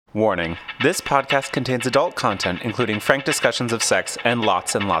Warning, this podcast contains adult content, including frank discussions of sex and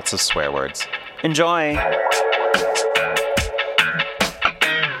lots of swear words. Enjoy!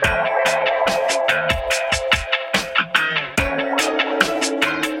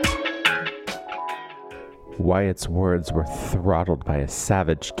 Wyatt's words were throttled by a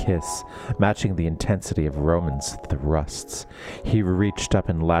savage kiss, matching the intensity of Roman's thrusts. He reached up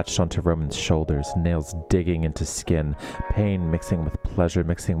and latched onto Roman's shoulders, nails digging into skin, pain mixing with pleasure,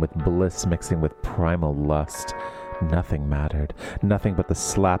 mixing with bliss, mixing with primal lust. Nothing mattered. Nothing but the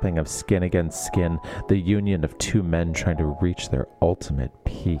slapping of skin against skin, the union of two men trying to reach their ultimate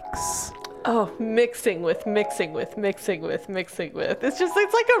peaks. Oh, mixing with. It's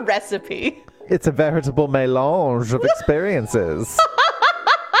like a recipe. It's a veritable melange of experiences.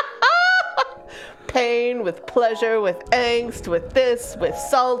 Pain with pleasure, with angst, with this, with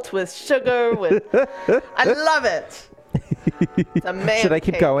salt, with sugar, with... I love it. It's a man Should I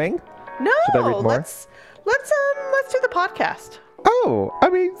keep cake. going? No, Should I read more? let's do the podcast. Oh, I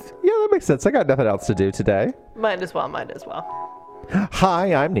mean, yeah, that makes sense. I got nothing else to do today. Might as well.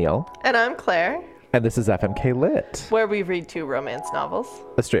 Hi, I'm Neil. And I'm Claire, And this is FMK Lit. where we read 2 romance novels.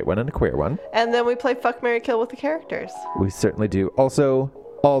 A straight one and a queer one. And then we play Fuck, Marry, Kill with the characters. We certainly do. Also,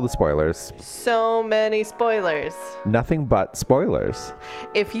 all the spoilers. So many spoilers. Nothing but spoilers.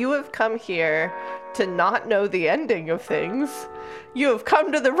 If you have come here to not know the ending of things, you have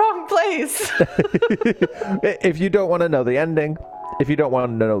come to the wrong place. If you don't want to know the ending, if you don't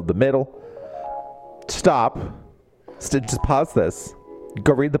want to know the middle, stop. Just pause this.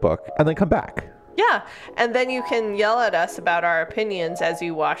 Go read the book and then come back. Yeah, and then you can yell at us about our opinions as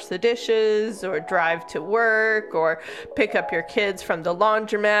you wash the dishes or drive to work or pick up your kids from the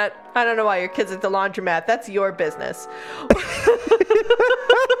laundromat. I don't know why your kids at the laundromat. That's your business.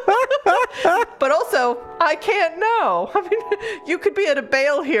 But also, I can't know. I mean, you could be at a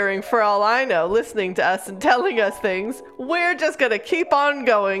bail hearing for all I know, listening to us and telling us things. We're just going to keep on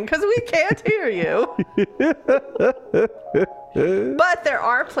going because we can't hear you. But there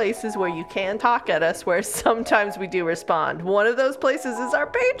are places where you can talk at us where sometimes we do respond. One of those places is our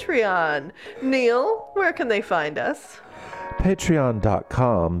Patreon. Neil, where can they find us?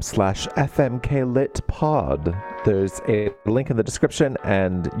 Patreon.com/FMKLitPod. There's a link in the description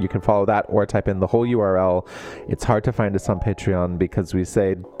and you can follow that or type in the whole URL. It's hard to find us on Patreon because we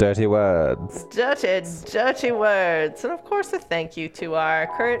say dirty words. Dirty words. And of course, a thank you to our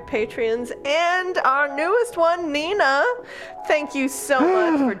current patrons and our newest one, Nina. Thank you so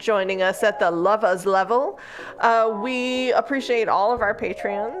much for joining us at the Love Us level. We appreciate all of our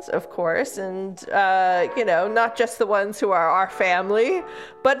Patreons, of course, and, not just the ones who are our family,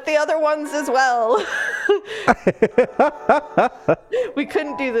 but the other ones as well. We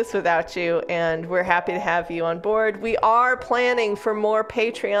couldn't do this without you, and we're happy to have you on board. We are planning for more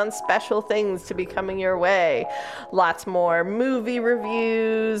Patreon special things to be coming your way. Lots more movie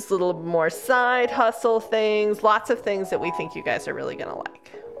reviews, a little more side hustle things, lots of things that we think you guys are really going to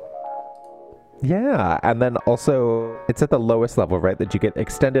like. Yeah, and then also, it's at the lowest level, right, that you get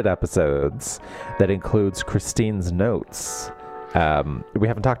extended episodes that includes Christine's notes. We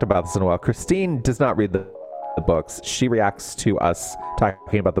haven't talked about this in a while. Christine does not read the books. She reacts to us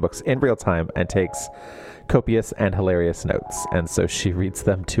talking about the books in real time and takes copious and hilarious notes. And so she reads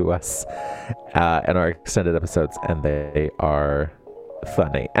them to us in our extended episodes, and they are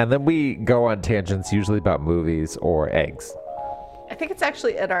funny. And then we go on tangents, usually about movies or eggs. I think it's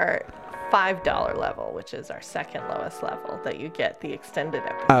actually at our $5 level, which is our second lowest level, that you get the extended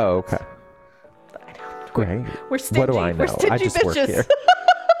episodes. Oh, okay. I don't. Great. We're stingy. What do I know? We're stingy I just bitches. work here.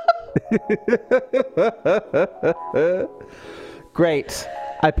 Great.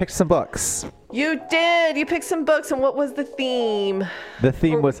 I picked some books. You did. You picked some books, and what was the theme? The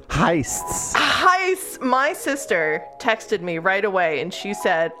theme was heists. Heists. My sister texted me right away, and she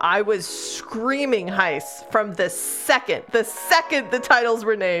said I was screaming heists from the second the titles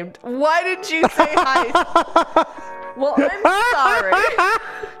were named. Why didn't you say heists? Well, I'm sorry.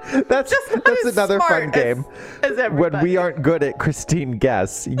 That's another fun game. As everybody. When we aren't good at Christine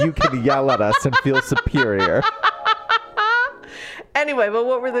Guess, you can yell at us and feel superior. Anyway, but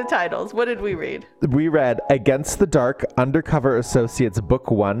what were the titles? What did we read? We read Against the Dark, Undercover Associates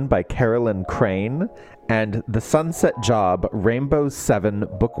Book 1 by Carolyn Crane, and The Sunset Job, Rainbow 7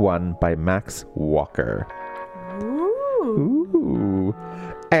 Book 1 by Max Walker. Ooh.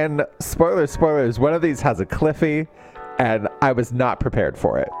 And spoilers, one of these has a Cliffy, and I was not prepared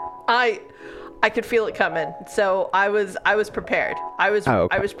for it. I could feel it coming, so I was prepared. I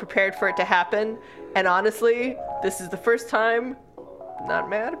was prepared for it to happen, and honestly, this is the first time I'm not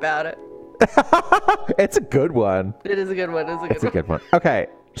mad about it. It's a good one. It is a good one. It's a good one. Okay,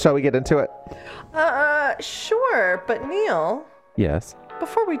 Shall we get into it? Sure, but Neil, Yes.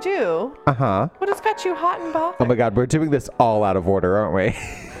 before we do, Uh-huh. what has got you hot and bothered? Oh my God, we're doing this all out of order, aren't we?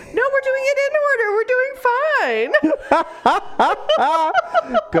 No, we're doing it in order. We're doing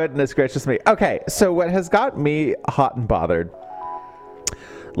fine. Goodness gracious me. Okay, so what has got me hot and bothered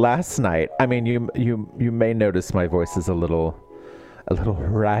last night, I mean, you may notice my voice is a little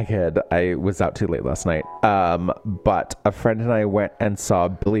ragged. I was out too late last night. But a friend and I went and saw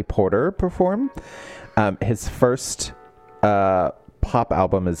Billy Porter perform. His first pop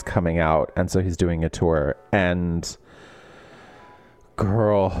album is coming out, and so he's doing a tour. And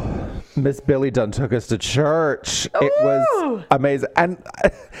girl, Miss Billy done took us to church. Ooh. It was amazing. And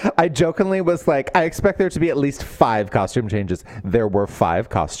I jokingly was like, I expect there to be at least 5 costume changes. There were 5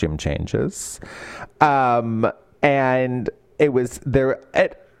 costume changes. And it was there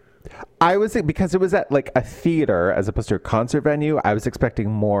because it was at like a theater as opposed to a concert venue. I was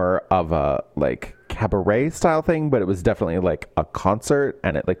expecting more of a like cabaret style thing, but it was definitely like a concert,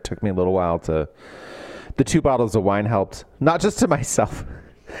 and it like took me a little while to. The 2 bottles of wine helped, not just to myself.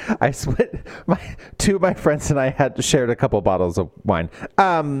 I split 2 of my friends and I had shared a couple bottles of wine.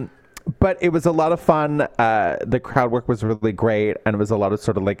 But it was a lot of fun. The crowd work was really great, and it was a lot of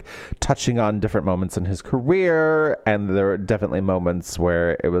sort of like touching on different moments in his career. And there were definitely moments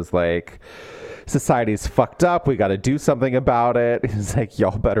where it was like, society's fucked up. We got to do something about it. He's like,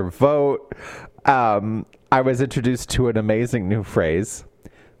 y'all better vote. I was introduced to an amazing new phrase,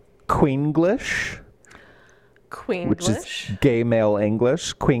 Queenglish. Which is gay male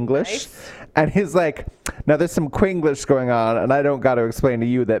English, Queenglish. Nice. And he's like, now there's some Queenglish going on, and I don't got to explain to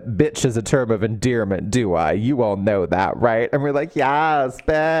you that bitch is a term of endearment, do I? You all know that, right? And we're like, yes,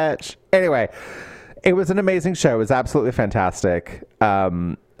 bitch. Anyway, it was an amazing show. It was absolutely fantastic.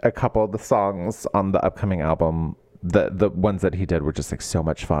 A couple of the songs on the upcoming album, the ones that he did were just like so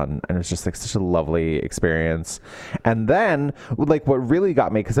much fun, and it was just like such a lovely experience. And then like what really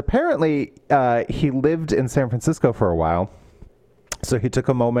got me, because apparently he lived in San Francisco for a while, so he took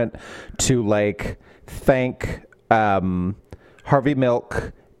a moment to like thank Harvey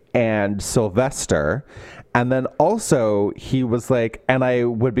Milk and Sylvester. And then also he was like, and I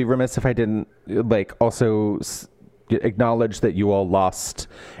would be remiss if I didn't like also acknowledge that you all lost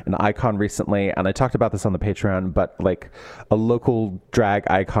an icon recently, and I talked about this on the Patreon, but like a local drag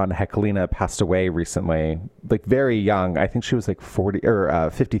icon, Heckelina, passed away recently, like very young. I think she was like 40 or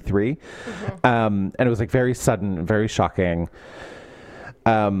 53. Mm-hmm. And it was like very sudden, very shocking.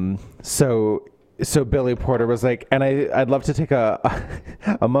 So Billy Porter was like, and I'd love to take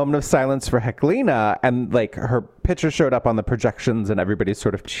a moment of silence for Heckelina, and like her picture showed up on the projections and everybody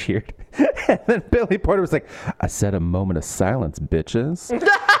sort of cheered. And then Billy Porter was like, I said a moment of silence, bitches.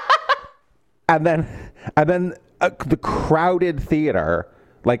 and then the crowded theater,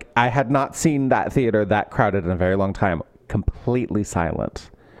 like I had not seen that theater that crowded in a very long time, completely silent.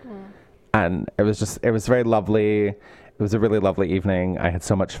 And it was very lovely. It was a really lovely evening. I had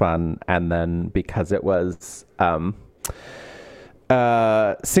so much fun. And then because it was Cinco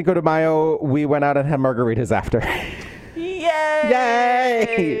de Mayo, we went out and had margaritas after. Yay!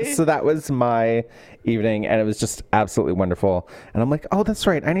 Yay! So that was my evening, and it was just absolutely wonderful. And I'm like, oh, that's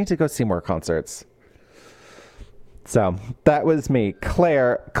right. I need to go see more concerts. So that was me.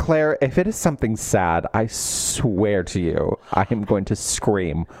 Claire, if it is something sad, I swear to you, I am going to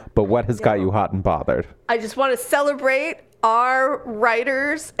scream. But what has got you hot and bothered? I just want to celebrate our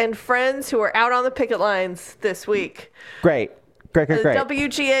writers and friends who are out on the picket lines this week. Great. The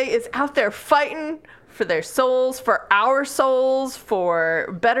WGA is out there fighting for their souls, for our souls,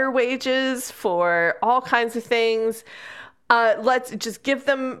 for better wages, for all kinds of things. Let's just give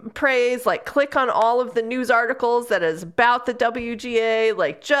them praise, like click on all of the news articles that is about the WGA,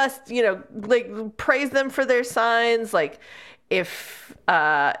 like just, like praise them for their signs. Like if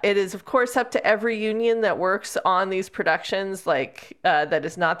it is, of course, up to every union that works on these productions, like that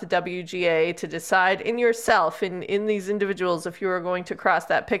is not the WGA, to decide in yourself, in these individuals, if you are going to cross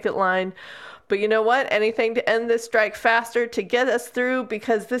that picket line. But you know what? Anything to end this strike faster, to get us through,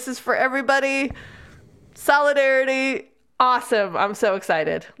 because this is for everybody. Solidarity. Awesome. I'm so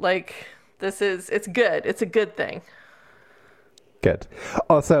excited. Like, it's good. It's a good thing. Good.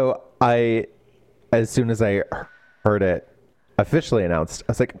 Also, as soon as I heard it officially announced,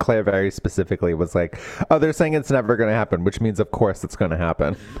 I was like, Claire very specifically was like, oh, they're saying it's never going to happen, which means, of course, it's going to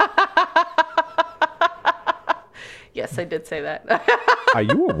happen. Yes, I did say that. Are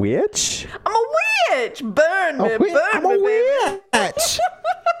you a witch? I'm a witch. Burn me, burn I'm me, a witch.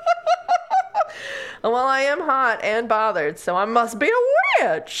 Well, I am hot and bothered, so I must be a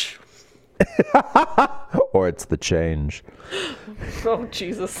witch. or it's the change. Oh,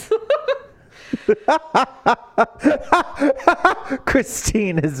 Jesus.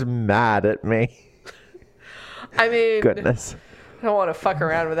 Christine is mad at me. I mean, Goodness. I don't want to fuck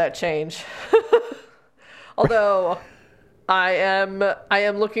around with that change. Although I am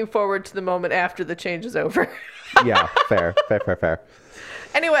looking forward to the moment after the change is over. Yeah, fair.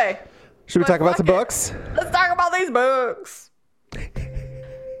 Anyway. Should we talk about some books? Let's talk about these books.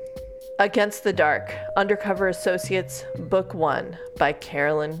 Against the Dark, Undercover Associates, Book 1 by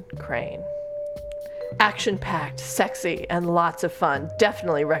Carolyn Crane. Action-packed, sexy, and lots of fun.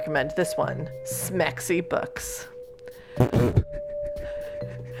 Definitely recommend this one. Smexy Books.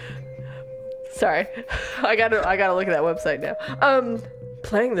 Sorry. I gotta look at that website now.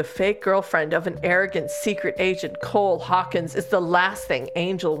 Playing the fake girlfriend of an arrogant secret agent, Cole Hawkins, is the last thing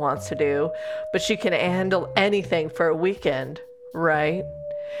Angel wants to do, but she can handle anything for a weekend, right?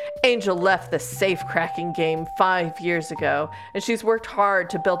 Angel left the safe-cracking game 5 years ago, and she's worked hard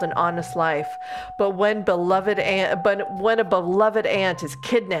to build an honest life. But when a beloved aunt is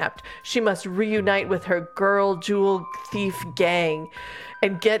kidnapped, she must reunite with her girl jewel thief gang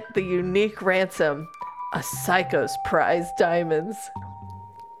and get the unique ransom, a psycho's prized diamonds.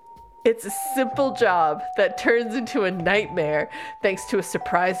 It's a simple job that turns into a nightmare thanks to a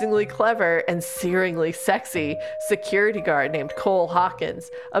surprisingly clever and searingly sexy security guard named Cole Hawkins,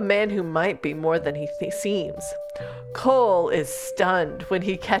 a man who might be more than he seems. Cole is stunned when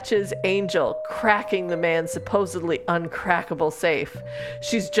he catches Angel cracking the man's supposedly uncrackable safe.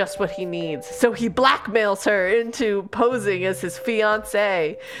 She's just what he needs, so he blackmails her into posing as his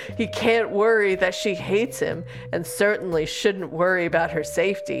fiancée. He can't worry that she hates him, and certainly shouldn't worry about her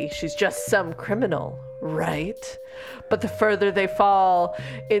safety. She's just some criminal, right? But the further they fall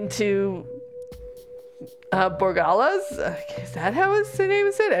into Borgala's, is that how his name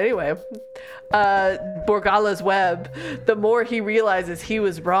is said? Anyway, Borgala's web, the more he realizes he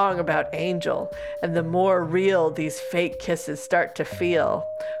was wrong about Angel, and the more real these fake kisses start to feel.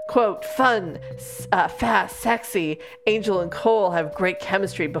 Quote, fun, fast, sexy. Angel and Cole have great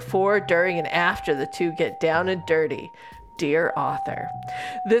chemistry before, during, and after the two get down and dirty. Dear author.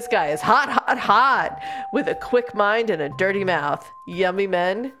 This guy is hot, with a quick mind and a dirty mouth, yummy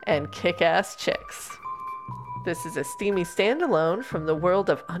men, and kick-ass chicks. This is a steamy standalone from the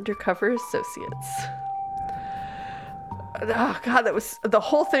world of Undercover Associates. Oh God, the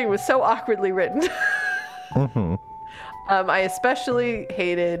whole thing was so awkwardly written. Mm-hmm. I especially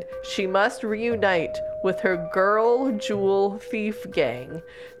hated she must reunite with her girl jewel thief gang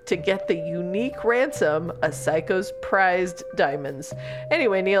to get the unique ransom, a psycho's prized diamonds.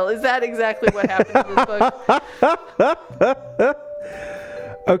 Anyway, Neil, is that exactly what happened in this book?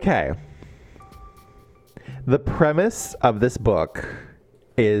 Okay. The premise of this book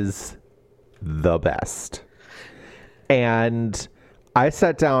is the best. And I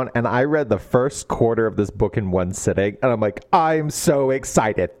sat down and I read the first quarter of this book in one sitting, and I'm like, I'm so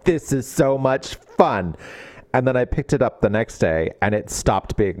excited. This is so much fun. And then I picked it up the next day and it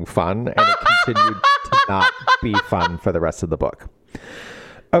stopped being fun, and it continued to not be fun for the rest of the book.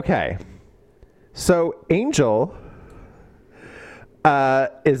 Okay. So Angel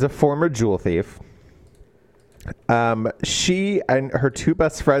is a former jewel thief. She and her two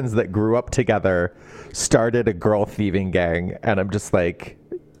best friends that grew up together started a girl thieving gang, and I'm just like,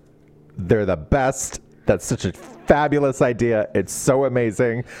 they're the best. That's such a fabulous idea. It's so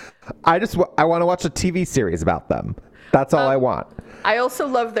amazing. I want to watch a TV series about them. That's all I want. I also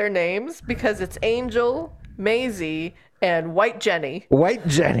love their names because it's Angel, Maisie, and White Jenny. White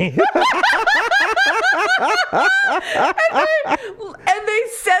Jenny. and they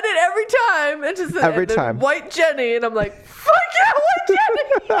said it every time. And just every time. White Jenny. And I'm like, fuck yeah, White Jenny.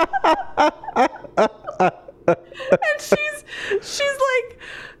 And she's like,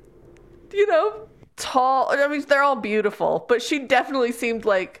 you know, tall. I mean, they're all beautiful, but she definitely seemed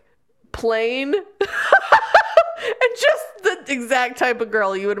like plain. And just the exact type of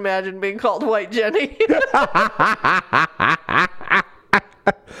girl you would imagine being called White Jenny.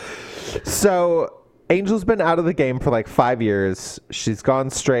 So Angel's been out of the game for like 5 years. She's gone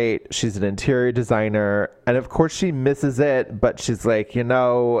straight. She's an interior designer. And of course she misses it, but she's like, you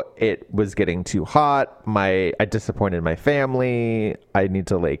know, it was getting too hot. I disappointed my family. I need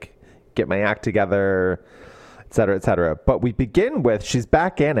to like get my act together, et cetera, et cetera. But we begin with, she's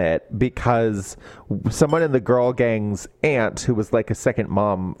back in it because someone in the girl gang's aunt, who was like a second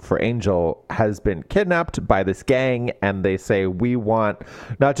mom for Angel, has been kidnapped by this gang. And they say, we want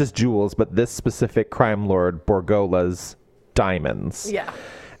not just jewels, but this specific crime lord, Borgola's diamonds. Yeah.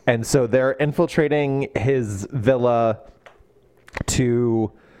 And so they're infiltrating his villa to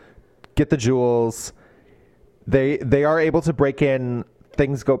get the jewels. They are able to break in.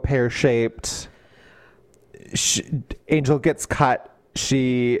 Things go pear-shaped. Angel gets cut.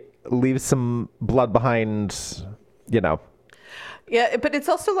 She leaves some blood behind, Yeah, but it's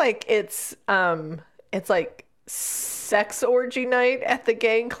also like it's like sex orgy night at the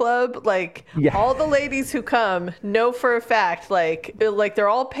gang club. Like all the ladies who come know for a fact, like they're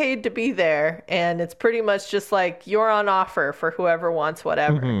all paid to be there, and it's pretty much just like you're on offer for whoever wants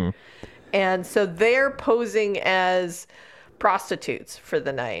whatever. Mm-hmm. And so they're posing as prostitutes for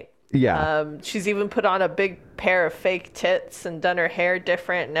the night. Yeah. She's even put on a big pair of fake tits and done her hair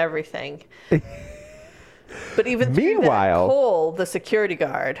different and everything. But even meanwhile, Cole, the security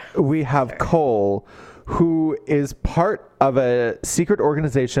guard. We have Cole, who is part of a secret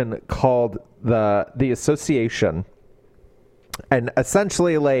organization called the Association. And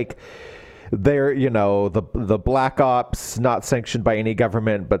essentially, like, they're, the black ops, not sanctioned by any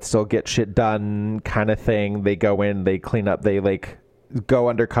government, but still get shit done kind of thing. They go in, they clean up, they, like, go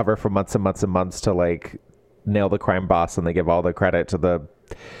undercover for months and months and months to, like, nail the crime boss, and they give all the credit to the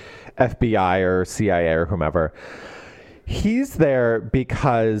FBI or CIA or whomever. He's there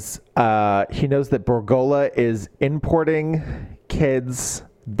because he knows that Borgola is importing kids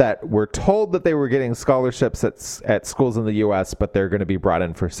that were told that they were getting scholarships at schools in the U.S., but they're going to be brought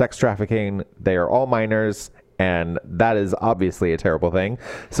in for sex trafficking. They are all minors, and that is obviously a terrible thing.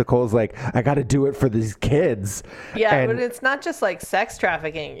 So Cole's like, I got to do it for these kids. Yeah, but it's not just like sex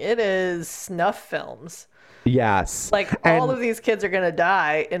trafficking. It is snuff films. Yes. Like, all of these kids are going to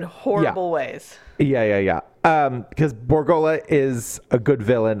die in horrible ways. Yeah. Because Borgola is a good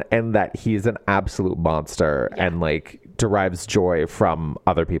villain and that he's an absolute monster and, like, derives joy from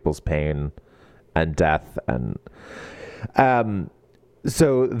other people's pain and death. And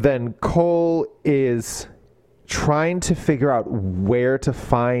so then Cole is trying to figure out where to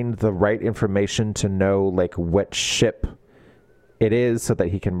find the right information to know, like, what ship it is so that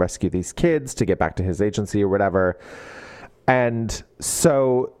he can rescue these kids to get back to his agency or whatever. And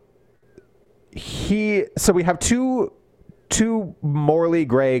so we have two morally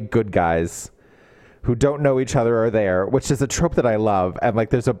gray good guys who don't know each other are there, which is a trope that I love. And, like,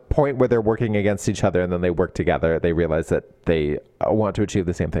 there's a point where they're working against each other and then they work together. They realize that they want to achieve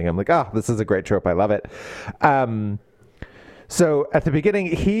the same thing. I'm like, this is a great trope. I love it. So at the beginning,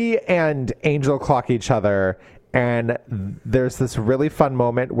 he and Angel clock each other. And there's this really fun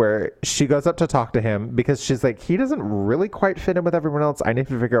moment where she goes up to talk to him because she's like, he doesn't really quite fit in with everyone else. I need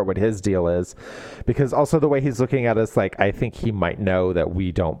to figure out what his deal is, because also the way he's looking at us, like, I think he might know that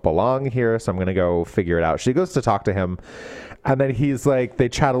we don't belong here. So I'm going to go figure it out. She goes to talk to him, and then he's like, they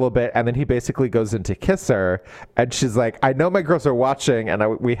chat a little bit, and then he basically goes in to kiss her. And she's like, I know my girls are watching,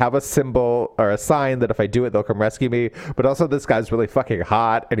 and we have a symbol or a sign that if I do it, they'll come rescue me. But also this guy's really fucking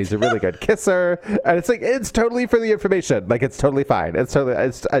hot, and he's a really good kisser. And it's like, it's totally for the information. Like, it's totally fine. It's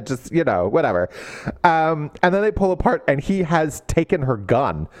just, whatever. And then they pull apart, and he has taken her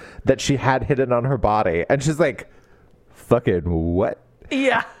gun that she had hidden on her body. And she's like, fucking what?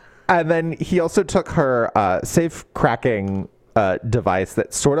 Yeah. And then he also took her safe cracking device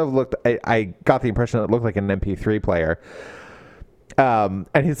that sort of looked, I got the impression it looked like an MP3 player. And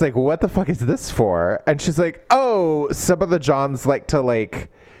he's like, what the fuck is this for? And she's like, some of the Johns like to, like,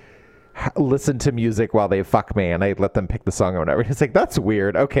 listen to music while they fuck me, and I let them pick the song or whatever. He's like, that's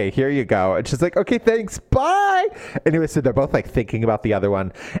weird. Okay, here you go. And she's like, okay, thanks, bye. Anyway, so they're both, like, thinking about the other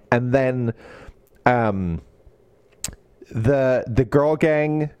one. And then the girl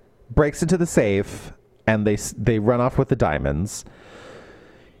gang breaks into the safe, and they run off with the diamonds.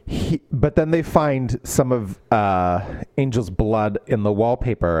 But then they find some of Angel's blood in the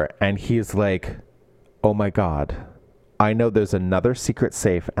wallpaper, and he's like, oh my God, I know there's another secret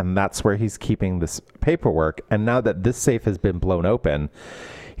safe, and that's where he's keeping this paperwork. And now that this safe has been blown open,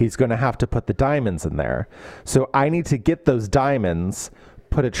 he's going to have to put the diamonds in there. So I need to get those diamonds,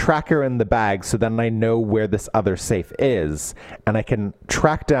 put a tracker in the bag, so then I know where this other safe is, and I can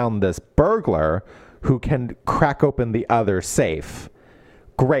track down this burglar who can crack open the other safe.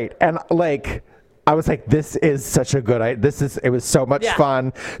 Great. And, like, I was like, this is such a good idea. It was so much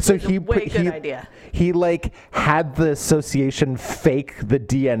fun. So good idea. He, like, had the association fake the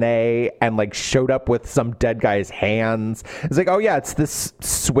DNA and, like, showed up with some dead guy's hands. It's like, oh yeah, it's this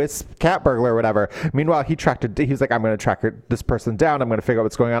Swiss cat burglar or whatever. Meanwhile, he was like, I'm going to track this person down. I'm going to figure out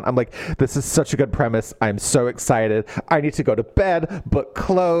what's going on. I'm like, this is such a good premise. I'm so excited. I need to go to bed, book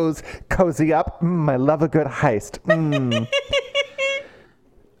clothes, cozy up. I love a good heist.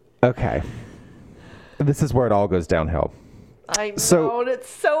 Okay. This is where it all goes downhill. I know, and it's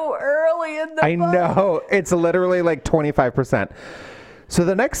so early in the book. Know. It's literally like 25%. So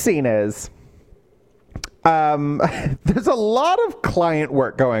the next scene is There's a lot of client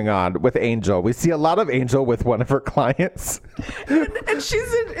work going on with Angel. We see a lot of Angel with one of her clients. And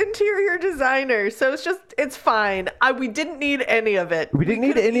she's an interior designer, so it's fine. We didn't need any of it. We didn't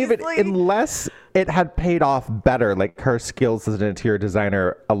need any of it unless it had paid off better. Like, her skills as an interior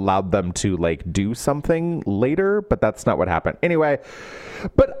designer allowed them to, like, do something later, but that's not what happened. Anyway,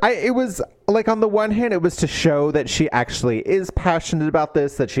 but it was, like, on the one hand, it was to show that she actually is passionate about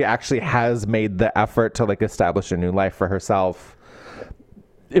this, that she actually has made the effort to, like, establish a new life for herself.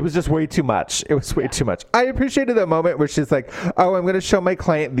 It was just way too much. It was way too much. I appreciated the moment where she's like, oh, I'm going to show my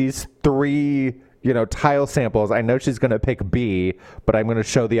client these 3, tile samples. I know she's going to pick B, but I'm going to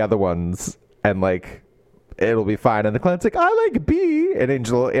show the other ones. And, like, it'll be fine. And the client's like, I like B. And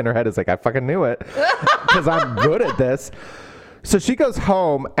Angel in her head is like, I fucking knew it. Because I'm good at this. So she goes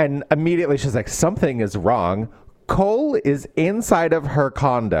home and immediately she's like, something is wrong. Cole is inside of her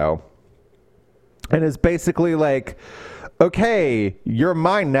condo and is basically like, okay, you're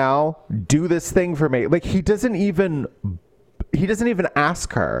mine now. Do this thing for me. Like, he doesn't even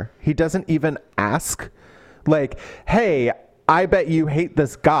ask her. He doesn't even ask, like, hey, I bet you hate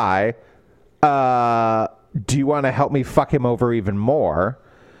this guy. Do you want to help me fuck him over even more?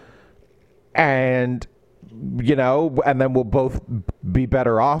 And, and then we'll both be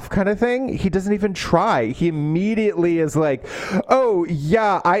better off, kind of thing. He doesn't even try. He immediately is like, oh,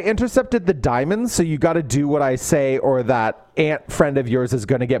 yeah, I intercepted the diamonds, so you got to do what I say, or that aunt friend of yours is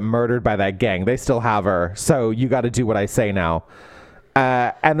going to get murdered by that gang. They still have her, so you got to do what I say now.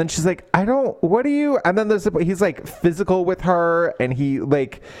 And then she's like, what do you, and then he's like physical with her, and he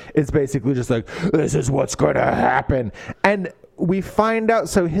like is basically just like, this is what's going to happen. And we find out,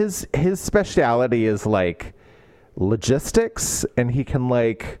 so his speciality is like logistics, and he can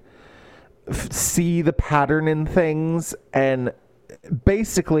like see the pattern in things. And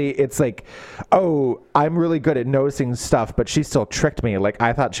basically it's like, oh, I'm really good at noticing stuff, but she still tricked me. Like,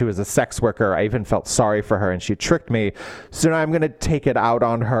 I thought she was a sex worker. I even felt sorry for her, and she tricked me. So now I'm going to take it out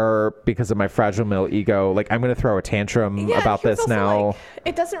on her because of my fragile male ego. Like, I'm going to throw a tantrum about this now. Like,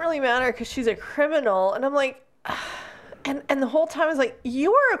 it doesn't really matter because she's a criminal. And I'm like, and the whole time I was like,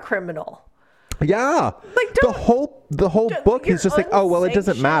 you are a criminal. Yeah. Like, the whole book, he's just like, oh, well, it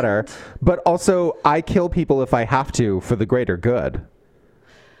doesn't matter. But also, I kill people if I have to for the greater good.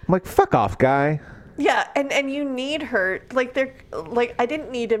 I'm like, fuck off, guy. Yeah, and you need her. Like, I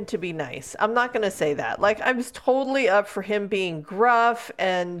didn't need him to be nice. I'm not going to say that. Like, I was totally up for him being gruff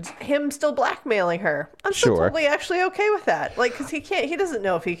and him still blackmailing her. I'm still totally actually okay with that. Like, because he doesn't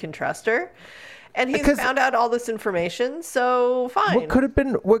know if he can trust her. And he's found out all this information, so fine. What could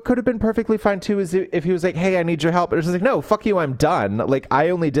have been perfectly fine too is if he was like, "Hey, I need your help." It was just like, "No, fuck you, I'm done." Like, I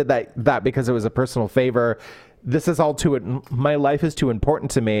only did that because it was a personal favor. This is all my life is too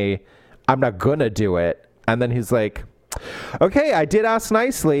important to me. I'm not gonna do it. And then he's like, "Okay, I did ask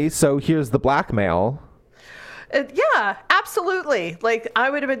nicely, so here's the blackmail." Yeah, absolutely. Like, I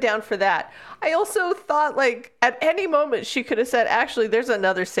would have been down for that. I also thought, like, at any moment she could have said, actually, there's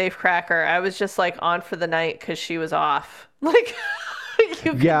another safe cracker. I was just, like, on for the night because she was off. Like,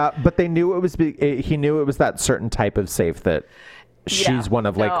 yeah, but they knew he knew it was that certain type of safe that she's one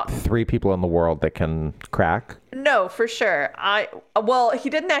of, like, 3 people in the world that can crack. No, for sure. Well, he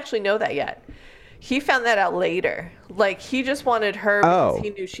didn't actually know that yet. He found that out later. Like, he just wanted her because he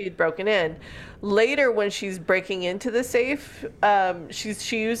knew she had broken in. Later, when she's breaking into the safe,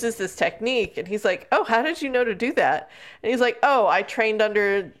 she uses this technique, and he's like, "Oh, how did you know to do that?" And he's like, "Oh, I trained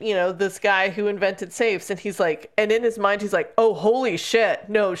under, this guy who invented safes." And he's like, and in his mind, he's like, "Oh, holy shit.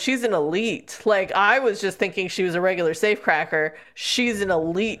 No, she's an elite. Like, I was just thinking she was a regular safe cracker. She's an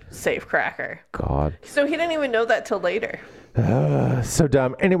elite safe cracker." God. So he didn't even know that till later. So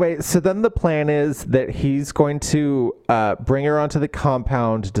dumb. Anyway, so then the plan is that he's going to bring her onto the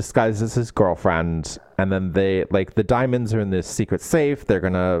compound disguised as his girlfriend, and then the diamonds are in this secret safe. They're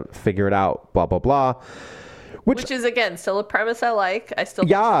gonna figure it out, blah blah blah. Which is, again, still a premise I like. I still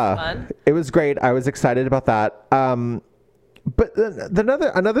think it's fun. It was great. I was excited about that. But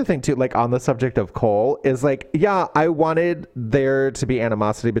another thing too, like, on the subject of Cole, is like, yeah, I wanted there to be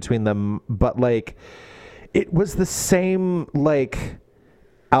animosity between them, but like, it was the same, like,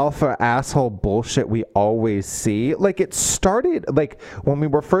 alpha asshole bullshit we always see. Like, it started, like, when we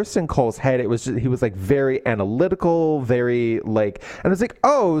were first in Cole's head, it was just, he was, like, very analytical, very, like, and it's like,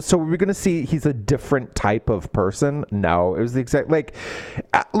 oh, so we're gonna see he's a different type of person? No, it was the exact, like,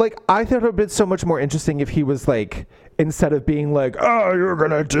 I thought it would have been so much more interesting if he was, like, instead of being like, oh, you're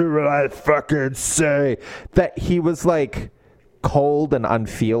gonna do what I fucking say, that he was, like, cold and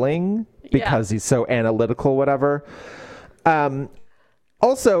unfeeling because he's so analytical, whatever.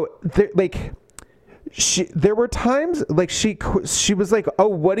 Also, like, there were times like she was like, oh,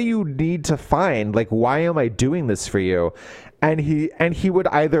 what do you need to find? Like, why am I doing this for you? And he would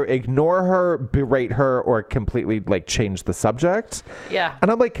either ignore her, berate her, or completely like change the subject. Yeah. And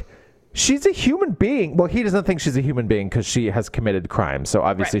I'm like, she's a human being. Well, he doesn't think she's a human being because she has committed crime. So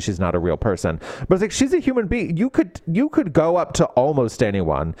obviously she's not a real person. But it's like, she's a human being. You could go up to almost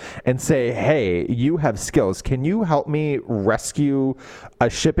anyone and say, hey, you have skills. Can you help me rescue a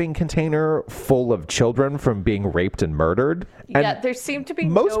shipping container full of children from being raped and murdered? And yeah, there seemed to be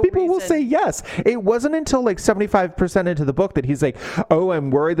most people will say yes. It wasn't until like 75% into the book that he's like, oh, I'm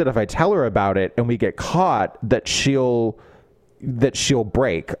worried that if I tell her about it and we get caught, that she'll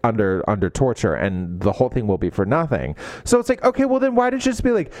break under torture and the whole thing will be for nothing. So it's like, okay, well then why did you just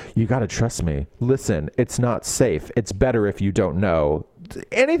be like, you got to trust me. Listen, it's not safe. It's better if you don't know.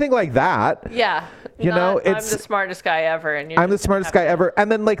 Anything like that. Yeah. I'm the smartest guy ever. And I'm the smartest guy ever.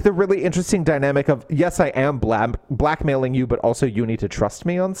 And then like the really interesting dynamic of, yes, I am blackmailing you, but also you need to trust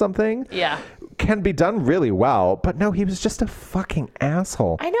me on something. Yeah. Can be done really well, but no, he was just a fucking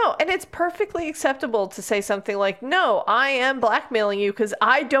asshole. I know, and it's perfectly acceptable to say something like, no, I am blackmailing you because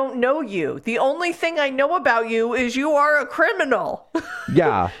I don't know you. The only thing I know about you is you are a criminal.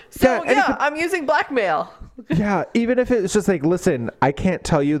 Yeah. So I'm using blackmail. Yeah, even if it's just like, listen, I can't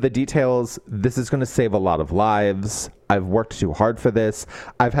tell you the details. This is going to save a lot of lives. I've worked too hard for this.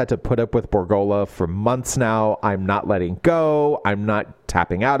 I've had to put up with Borgola for months now. I'm not letting go. I'm not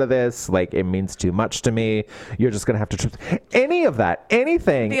tapping out of this. Like, it means too much to me. You're just going to have to trust any of that,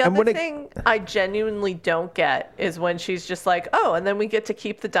 anything. The other thing I genuinely don't get is when she's just like, oh, and then we get to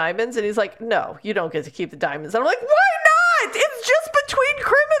keep the diamonds. And he's like, no, you don't get to keep the diamonds. And I'm like, why not? It's just between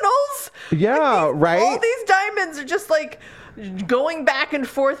criminals. Yeah, like right? All these diamonds are just like going back and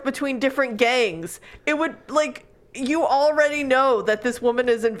forth between different gangs. It would like... You already know that this woman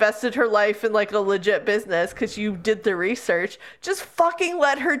has invested her life in like a legit business because you did the research. Just fucking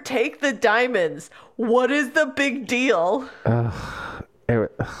let her take the diamonds. What is the big deal?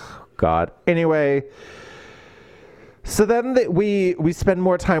 God. Anyway, so then we spend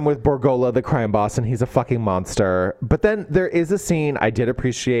more time with Borgola, the crime boss, and he's a fucking monster. But then there is a scene I did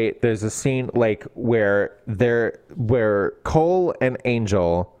appreciate. There's a scene like where Cole and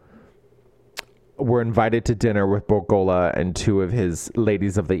Angel were invited to dinner with Borgola and two of his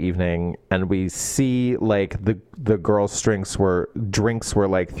ladies of the evening, and we see like the girls' drinks were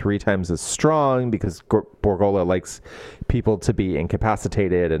like 3 times as strong because Borgola likes people to be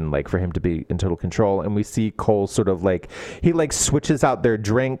incapacitated and like for him to be in total control. And we see Cole sort of like he like switches out their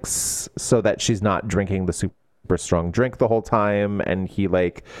drinks so that she's not drinking the super strong drink the whole time, and he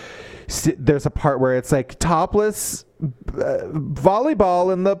like there's a part where it's like topless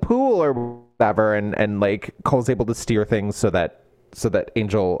volleyball in the pool or whatever, and like Cole's able to steer things so that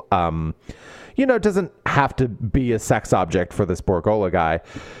Angel doesn't have to be a sex object for this Borgola guy.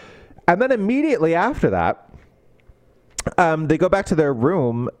 And then immediately after that, they go back to their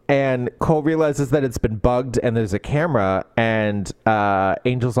room, and Cole realizes that it's been bugged and there's a camera, and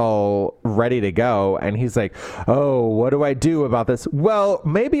Angel's all ready to go, and he's like, oh, what do I do about this? Well,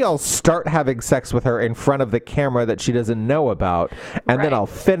 maybe I'll start having sex with her in front of the camera that she doesn't know about, and then I'll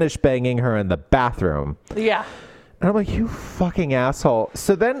finish banging her in the bathroom. Yeah. And I'm like, you fucking asshole.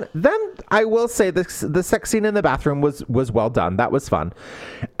 So then I will say the sex scene in the bathroom was well done. That was fun.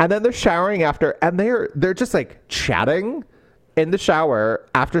 And then they're showering after, and they're just like chatting in the shower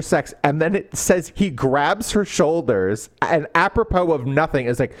after sex. And then it says he grabs her shoulders, and apropos of nothing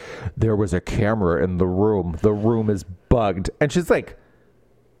is like, there was a camera in the room. The room is bugged. And she's like,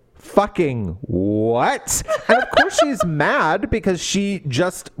 fucking what? And of course she's mad because she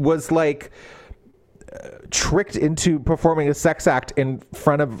just was like tricked into performing a sex act in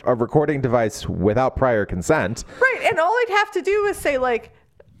front of a recording device without prior consent. Right, and all I'd have to do is say like,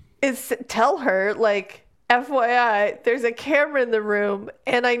 tell her like, FYI, there's a camera in the room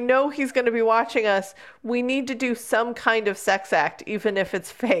and I know he's going to be watching us. We need to do some kind of sex act, even if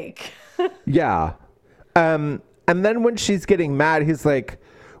it's fake. Yeah. And then when she's getting mad, he's like,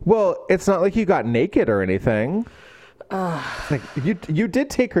 well, it's not like you got naked or anything. Like you did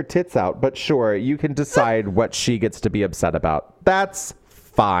take her tits out, but sure, you can decide what she gets to be upset about. That's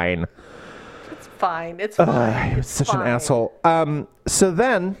fine. It's fine. It's fine. He was such an asshole. So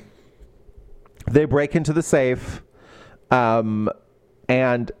then they break into the safe,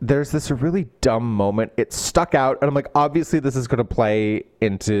 and there's this really dumb moment. It stuck out, and I'm like, obviously this is going to play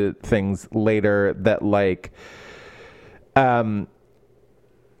into things later that like,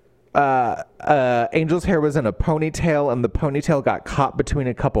 Angel's hair was in a ponytail, and the ponytail got caught between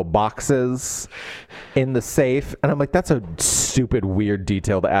a couple boxes in the safe. And I'm like, that's a stupid, weird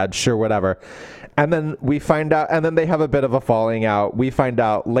detail to add. Sure, whatever. And then we find out, and then they have a bit of a falling out. We find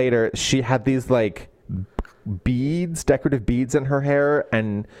out later she had these like beads, decorative beads in her hair,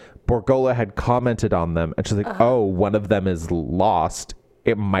 and Borgola had commented on them. And she's like, oh, one of them is lost.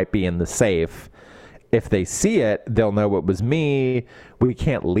 It might be in the safe. If they see it, they'll know it was me. We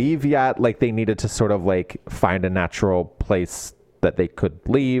can't leave yet. Like, they needed to sort of like find a natural place that they could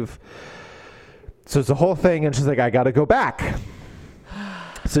leave. So it's a whole thing. And she's like, I got to go back.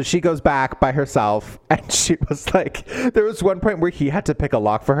 So she goes back by herself, and she was like, there was one point where he had to pick a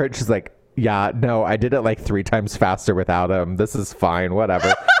lock for her, and she's like, yeah, no, I did it like 3 times faster without him. This is fine,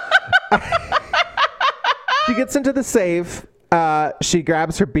 whatever. She gets into the safe. She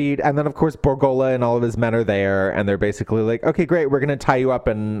grabs her bead, and then of course Borgola and all of his men are there, and they're basically like, okay, great, we're gonna tie you up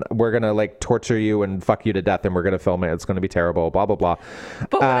and we're gonna like torture you and fuck you to death, and we're gonna film it. It's gonna be terrible, blah blah blah.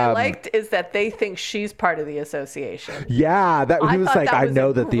 But what I liked is that they think she's part of the association. Yeah, that he was like, I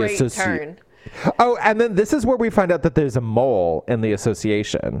know that the association. Oh, and then this is where we find out that there's a mole in the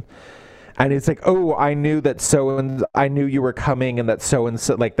association. And it's like, oh, I knew that I knew you were coming, and that so and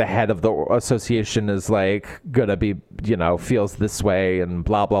so, like the head of the association is like gonna be, you know, feels this way and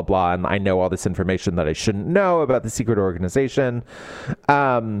blah blah blah, and I know all this information that I shouldn't know about the secret organization.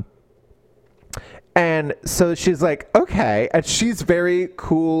 And so she's like, okay. And she's very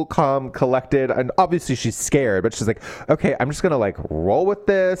cool, calm, collected. And obviously she's scared, but she's like, okay, I'm just going to like roll with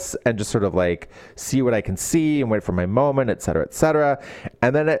this and just sort of like see what I can see and wait for my moment, et cetera, et cetera.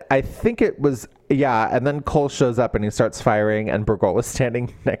 And then I think it was, yeah. And then Cole shows up and he starts firing, and Borgola's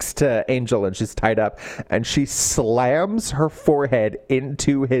standing next to Angel, and she's tied up, and she slams her forehead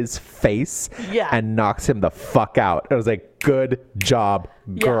into his face and knocks him the fuck out. I was like, good job,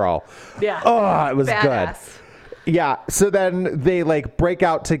 girl. Yeah. Oh, it was badass. Good. Yeah. So then they like break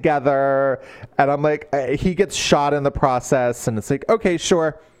out together, and I'm like, he gets shot in the process, and it's like, okay,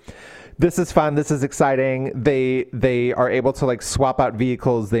 sure. This is fun. This is exciting. They are able to like swap out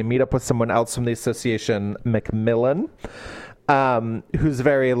vehicles. They meet up with someone else from the association, Macmillan, who's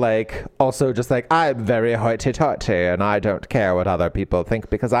very like, also just like, I'm very hoity-toity and I don't care what other people think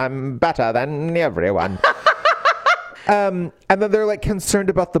because I'm better than everyone. And then they're like concerned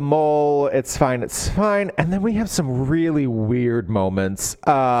about the mole. It's fine. It's fine. And then we have some really weird moments.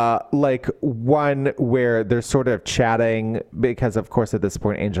 Like one where they're sort of chatting because, of course, at this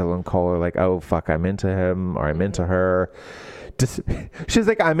point, Angel and Cole are like, oh, fuck, I'm into him or I'm into her. She's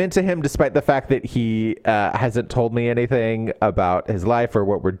like, I'm into him despite the fact that he hasn't told me anything about his life or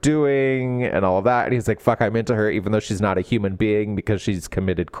what we're doing and all of that. And he's like, fuck, I'm into her even though she's not a human being because she's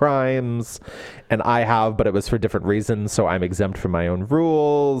committed crimes. And I have, but it was for different reasons. So I'm exempt from my own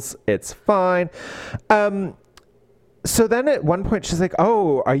rules. It's fine. So then at one point she's like,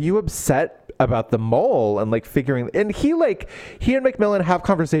 oh, are you upset about the mole? And like figuring, and he and Macmillan have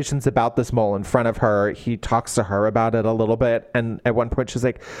conversations about this mole in front of her. He talks to her about it a little bit, and at one point she's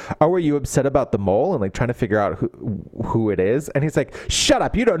like, oh, are you upset about the mole? And like trying to figure out who it is. And he's like, shut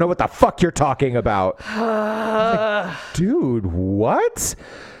up, you don't know what the fuck you're talking about. Like, dude, what?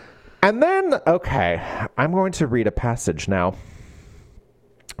 And then, okay, I'm going to read a passage now.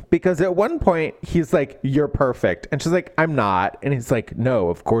 Because at one point he's like, you're perfect. And she's like, I'm not. And he's like, no,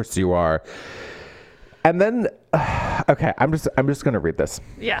 of course you are. And then, okay, I'm just going to read this.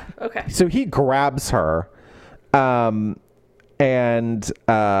 Yeah. Okay. So he grabs her, and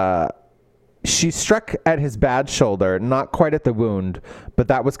she struck at his bad shoulder, not quite at the wound, but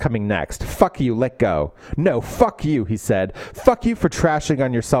that was coming next. Fuck you, let go. No, fuck you, he said. Fuck you for trashing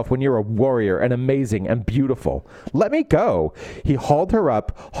on yourself when you're a warrior and amazing and beautiful. Let me go. He hauled her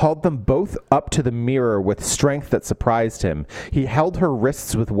up, hauled them both up to the mirror with strength that surprised him. He held her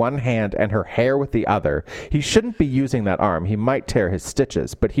wrists with one hand and her hair with the other. He shouldn't be using that arm. He might tear his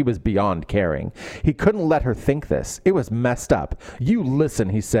stitches, but he was beyond caring. He couldn't let her think this. It was messed up. You listen,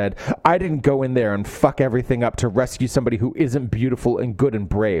 he said. I didn't go in there and fuck everything up to rescue somebody who isn't beautiful and good and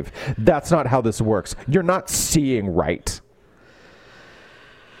brave. That's not how this works. You're not seeing right.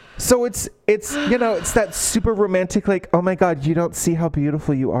 So it's you know, it's that super romantic, like, oh my God, you don't see how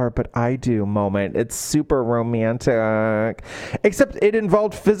beautiful you are, but I do moment. It's super romantic. Except it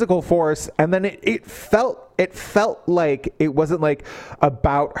involved physical force, and then it felt like it wasn't like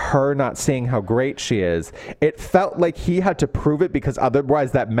about her not seeing how great she is. It felt like he had to prove it because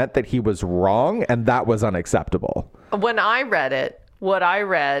otherwise that meant that he was wrong, and that was unacceptable. When I read it, what I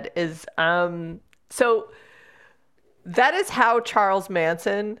read is so that is how Charles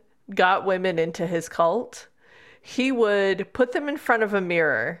Manson got women into his cult. He would put them in front of a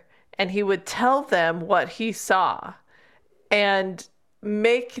mirror and he would tell them what he saw and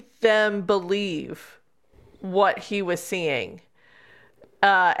make them believe what he was seeing.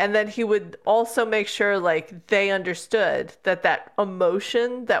 And then he would also make sure like they understood that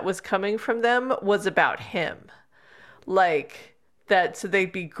emotion that was coming from them was about him. Like that, so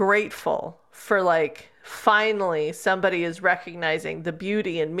they'd be grateful for like finally somebody is recognizing the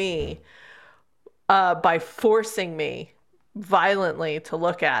beauty in me by forcing me violently to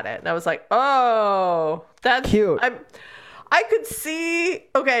look at it. And I was like, oh, that's cute. I could see,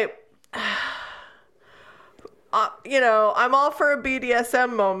 okay, I'm all for a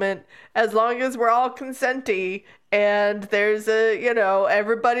BDSM moment as long as we're all consenty and there's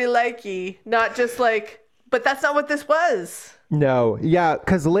everybody likey, not just like, but that's not what this was. No, yeah,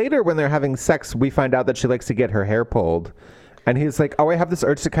 because later when they're having sex, we find out that she likes to get her hair pulled. And he's like, oh, I have this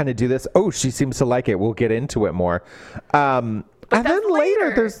urge to kind of do this. Oh, she seems to like it. We'll get into it more. And then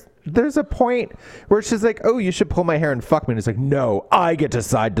later there's a point where she's like, oh, you should pull my hair and fuck me. And he's like, no, I get to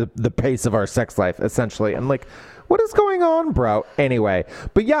decide the pace of our sex life, essentially. And like, what is going on, bro? Anyway,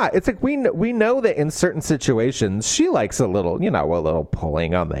 but yeah, it's like we know that in certain situations, she likes a little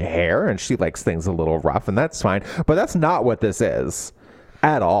pulling on the hair and she likes things a little rough, and that's fine. But that's not what this is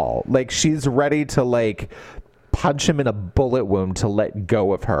at all. Like, she's ready to like punch him in a bullet wound to let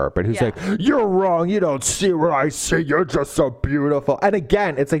go of her, but he's like, you're wrong, you don't see what I see, you're just so beautiful. And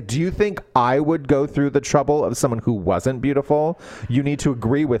again, it's like, do you think I would go through the trouble of someone who wasn't beautiful? You need to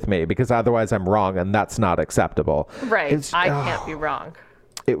agree with me, because otherwise I'm wrong, and that's not acceptable. Right. I can't be wrong.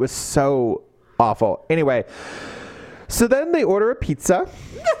 It was so awful. Anyway, so then they order a pizza.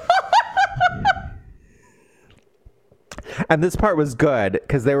 And this part was good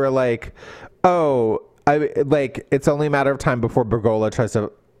because they were like, oh, it's only a matter of time before Bergola tries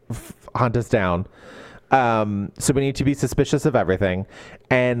to hunt us down. So we need to be suspicious of everything.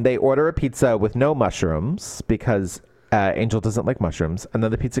 And they order a pizza with no mushrooms because Angel doesn't like mushrooms. And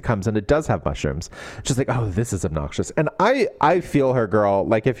then the pizza comes and it does have mushrooms. She's like, oh, this is obnoxious. And I feel her, girl.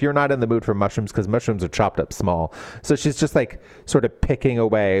 Like, if you're not in the mood for mushrooms, because mushrooms are chopped up small. So she's just like sort of picking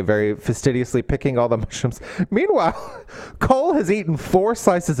away, very fastidiously picking all the mushrooms. Meanwhile, Cole has eaten 4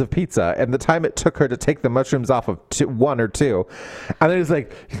 slices of pizza and the time it took her to take the mushrooms off of 1 or 2. And then he's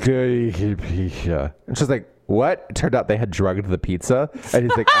like, pizza. And she's like, what? It turned out they had drugged the pizza. And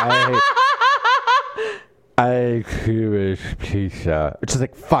he's like, I crave pizza. She's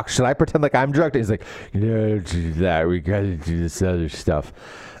like, fuck, should I pretend like I'm drugged? And he's like, no, do that. We gotta do this other stuff.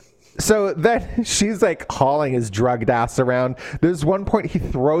 So then she's like hauling his drugged ass around. There's one point he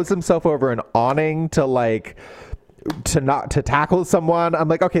throws himself over an awning to tackle someone. I'm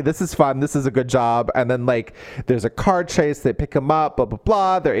like, okay, this is fun. This is a good job. And then like there's a car chase. They pick him up, blah, blah,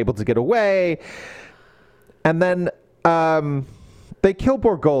 blah. They're able to get away. And then they kill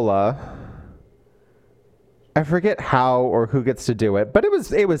Borgola. I forget how or who gets to do it, but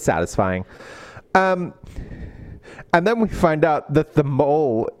it was satisfying. And then we find out that the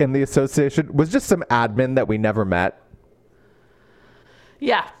mole in the association was just some admin that we never met.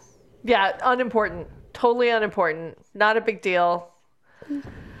 Yeah, unimportant. Totally unimportant. Not a big deal.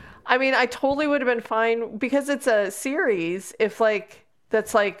 I mean, I totally would have been fine because it's a series. If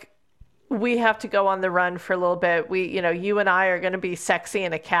we have to go on the run for a little bit. You and I are going to be sexy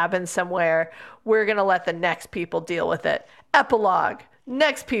in a cabin somewhere. We're going to let the next people deal with it. Epilogue.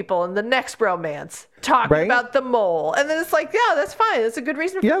 Next people in the next romance talking about the mole. And then it's like, yeah, that's fine. That's a good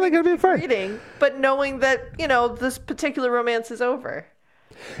reason for they're going to be fine. Reading, but knowing that, this particular romance is over.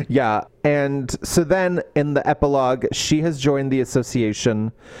 Yeah, and so then in the epilogue, she has joined the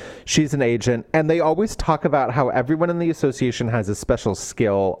association. She's an agent, and they always talk about how everyone in the association has a special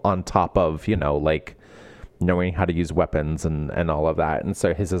skill on top of, like knowing how to use weapons and all of that. And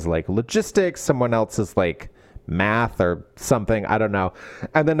so his is like logistics, someone else is like math or something, I don't know.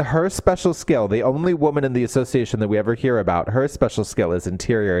 And then her special skill, the only woman in the association that we ever hear about, her special skill is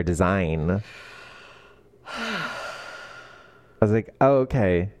interior design. I was like, oh,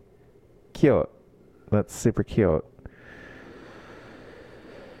 okay. Cute. That's super cute.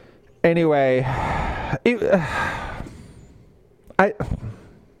 Anyway, I'm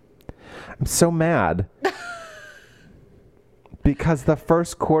so mad. Because the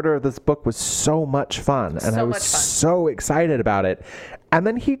first quarter of this book was so much fun. And I was so excited about it. And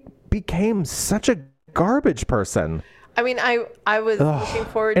then he became such a garbage person. I mean, I was looking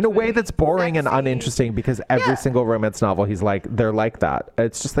forward in a way that's boring and uninteresting because every single romance novel they're like that.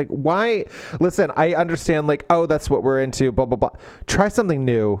 It's just like, why? Listen, I understand like, oh, that's what we're into, blah, blah, blah. Try something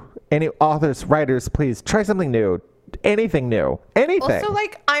new. Any authors, writers, please try something new. Anything new. Anything. Also,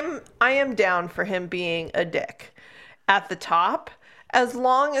 like, I am down for him being a dick at the top as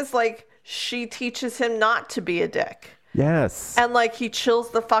long as like she teaches him not to be a dick. Yes. And, like, he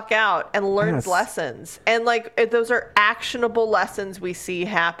chills the fuck out and learns lessons. And, like, those are actionable lessons we see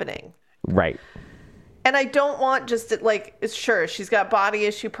happening. Right. And I don't want just, like, sure, she's got body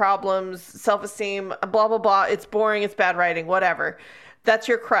issue problems, self-esteem, blah, blah, blah. It's boring. It's bad writing, whatever. That's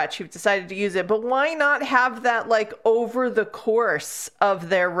your crutch. You've decided to use it. But why not have that, like, over the course of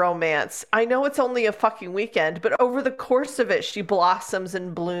their romance? I know it's only a fucking weekend, but over the course of it, she blossoms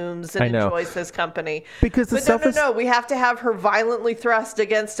and blooms and enjoys his company. Because no. We have to have her violently thrust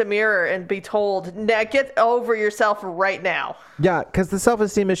against a mirror and be told, get over yourself right now. Yeah, because the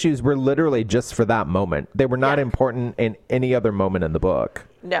self-esteem issues were literally just for that moment. They were not important in any other moment in the book.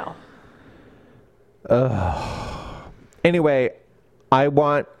 No. Anyway, I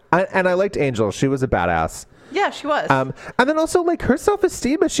liked Angel. She was a badass. Yeah, she was. And then also, like, her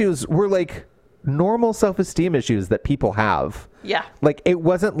self-esteem issues were, like, normal self-esteem issues that people have. Yeah. Like, it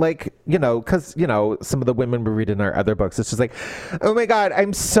wasn't like, because, some of the women we read in our other books, it's just like, oh my God,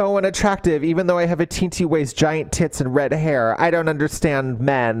 I'm so unattractive, even though I have a teensy waist, giant tits, and red hair. I don't understand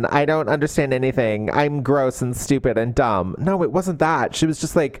men. I don't understand anything. I'm gross and stupid and dumb. No, it wasn't that. She was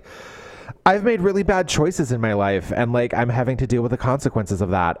just like, I've made really bad choices in my life, and, like, I'm having to deal with the consequences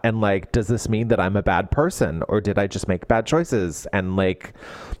of that. And, like, does this mean that I'm a bad person, or did I just make bad choices? And, like,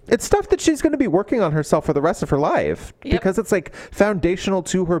 it's stuff that she's going to be working on herself for the rest of her life, because it's, like, foundational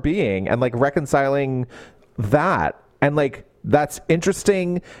to her being, and, like, reconciling that. And, like, that's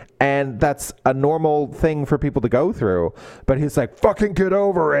interesting, and that's a normal thing for people to go through. But he's like, fucking get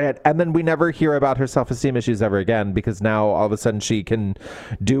over it. And then we never hear about her self-esteem issues ever again, because now all of a sudden she can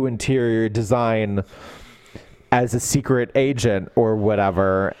do interior design as a secret agent or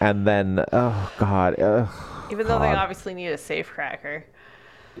whatever. And then, oh God. Even though they obviously need a safecracker.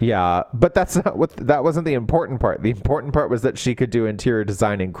 Yeah, but that wasn't the important part. The important part was that she could do interior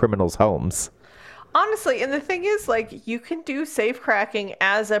design in criminals' homes. Honestly, and the thing is, like, you can do safecracking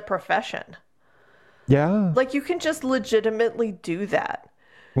as a profession. Yeah. Like, you can just legitimately do that.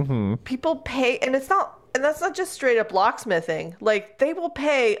 Mm-hmm. People pay, and that's not just straight up locksmithing. Like, they will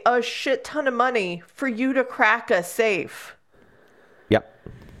pay a shit ton of money for you to crack a safe. Yep.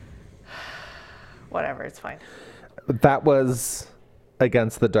 Whatever, it's fine. That was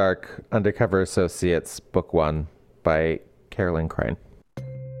Against the Dark, Undercover Associates, Book 1 by Carolyn Crane.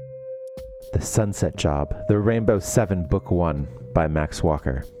 The Sunset Job, The Rainbow 7, Book 1 by Max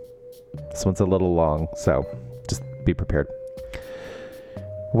Walker. This one's a little long, so just be prepared.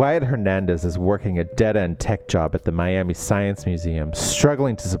 Wyatt Hernandez is working a dead-end tech job at the Miami Science Museum,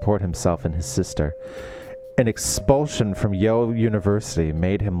 struggling to support himself and his sister. An expulsion from Yale University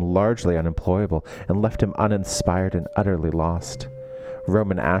made him largely unemployable and left him uninspired and utterly lost.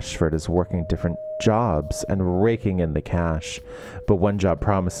 Roman Ashford is working different jobs and raking in the cash, but one job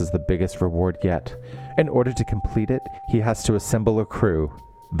promises the biggest reward yet. In order to complete it, he has to assemble a crew,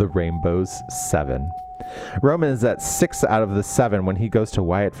 the Rainbow's 7. Roman is at 6 out of the 7 when he goes to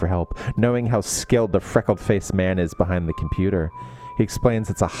Wyatt for help, knowing how skilled the freckled-faced man is behind the computer. He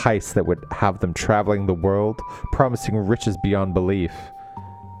explains it's a heist that would have them traveling the world, promising riches beyond belief.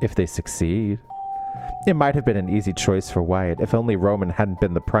 If they succeed. It might have been an easy choice for Wyatt if only Roman hadn't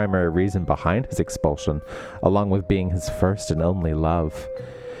been the primary reason behind his expulsion, along with being his first and only love.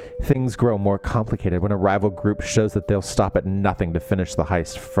 Things grow more complicated when a rival group shows that they'll stop at nothing to finish the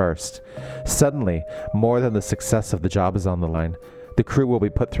heist first. Suddenly, more than the success of the job is on the line. The crew will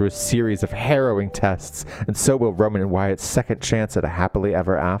be put through a series of harrowing tests, and so will Roman and Wyatt's second chance at a happily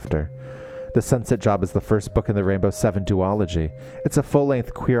ever after. The Sunset Job is the first book in the Rainbow 7 duology. It's a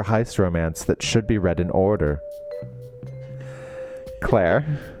full-length queer heist romance that should be read in order. Claire?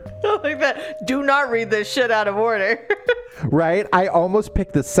 Like that. Do not read this shit out of order. Right? I almost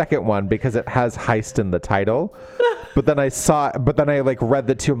picked the second one because it has heist in the title. But then I read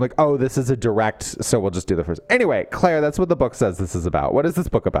the two. I'm like, oh, this is a direct, so we'll just do the first. Anyway, Claire, that's what the book says this is about. What is this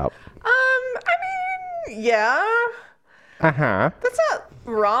book about? I mean, yeah. Uh-huh. That's not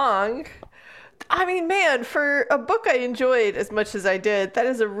wrong. I mean, man, for a book I enjoyed as much as I did, that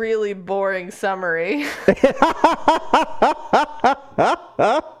is a really boring summary. Let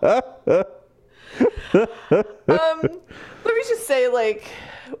me just say, like,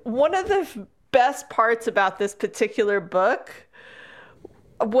 one of the best parts about this particular book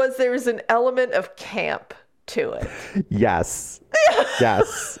was there was an element of camp to it. Yes.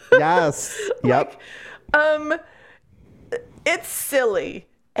 Yes. Yes. Yep. Like, it's silly.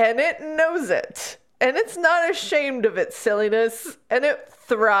 And it knows it. And it's not ashamed of its silliness. And it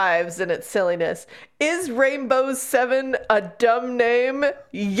thrives in its silliness. Is Rainbow 7 a dumb name?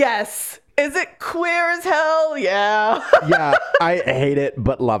 Yes. Is it queer as hell? Yeah. Yeah, I hate it,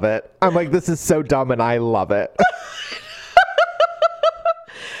 but love it. I'm like, this is so dumb and I love it.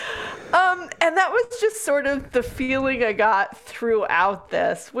 And that was just sort of the feeling I got throughout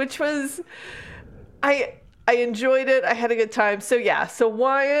this, which was, I enjoyed it. I had a good time. So yeah, so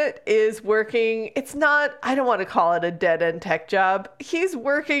Wyatt is working. It's not, I don't want to call it a dead-end tech job. He's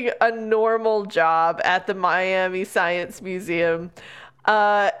working a normal job at the Miami Science Museum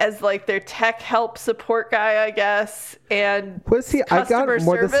as like their tech help support guy, I guess. And was he? I got more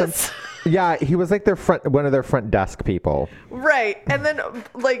service. the sense. Yeah, he was like one of their front desk people. Right. And then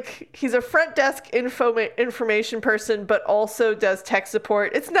like he's a front desk information person, but also does tech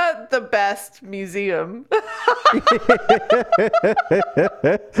support. It's not the best museum.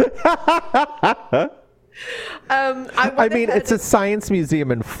 I mean, it's a science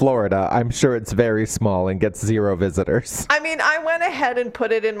museum in Florida. I'm sure it's very small and gets 0 visitors. I mean, I went ahead and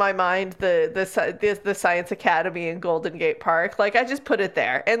put it in my mind, the Science Academy in Golden Gate Park. Like, I just put it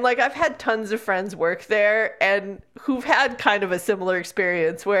there. And, like, I've had tons of friends work there and who've had kind of a similar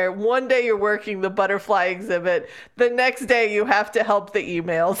experience where one day you're working the butterfly exhibit, the next day you have to help the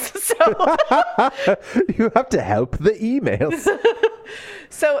emails. So you have to help the emails.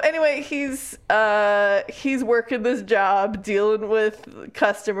 So anyway, he's working this job dealing with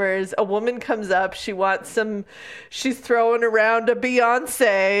customers. A woman comes up. She's throwing around a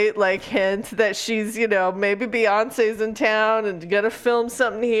Beyonce like hint that she's, maybe Beyonce's in town and gonna film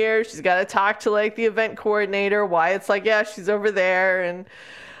something here. She's got to talk to like the event coordinator. Wyatt's like, yeah, she's over there. And,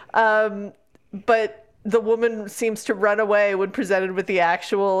 but the woman seems to run away when presented with the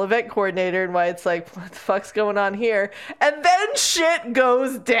actual event coordinator, and Wyatt's like, what the fuck's going on here? And then shit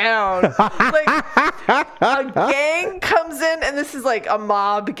goes down. Like, a gang comes in, and this is like a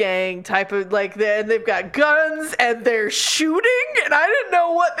mob gang type of, like, and they've got guns, and they're shooting, and I didn't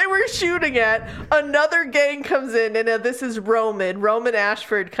know what they were shooting at. Another gang comes in, and this is Roman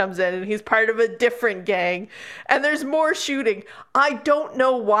Ashford comes in, and he's part of a different gang, and there's more shooting. I don't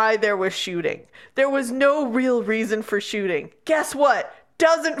know why there was shooting. There was no real reason for shooting. Guess what?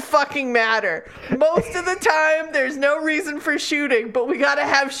 Doesn't fucking matter. Most of the time, there's no reason for shooting, but we gotta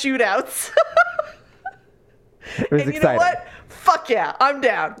have shootouts. And you know what? Fuck yeah, I'm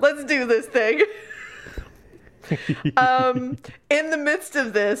down. Let's do this thing. In the midst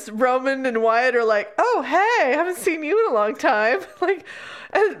of this, Roman and Wyatt are like, oh, hey, I haven't seen you in a long time. Like,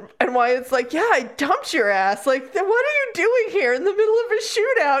 and Wyatt's like, yeah, I dumped your ass. Like, then what are you doing here in the middle of a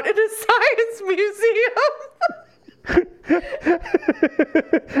shootout in a science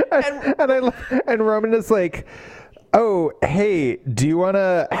museum? and Roman is like, oh, hey, do you want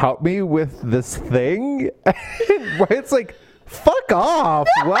to help me with this thing? And Wyatt's like, fuck off.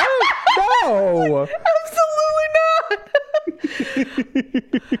 What? No. Absolutely not.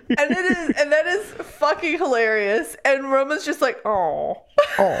 and that is fucking hilarious. And Roman's just like, oh.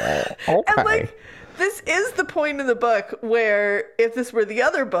 Oh, okay. And like, this is the point in the book where if this were the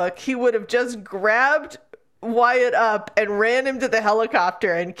other book, he would have just grabbed Wyatt up and ran him to the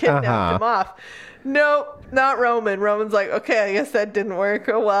helicopter and kidnapped him off. No, not Roman. Roman's like, okay, I guess that didn't work.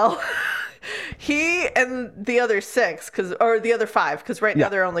 Oh, well. He and the other 6, or the other 5, because right now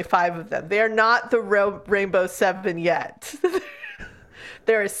there are only 5 of them. They are not the Rainbow 7 yet.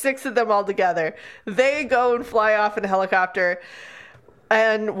 There are 6 of them all together. They go and fly off in a helicopter,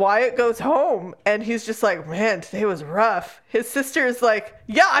 and Wyatt goes home, and he's just like, man, today was rough. His sister is like,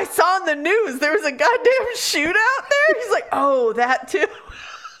 yeah, I saw in the news there was a goddamn shootout there. He's like, oh, that too.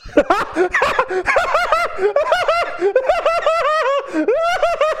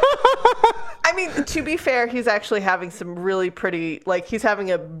 I mean, to be fair, he's actually having some really pretty, like, he's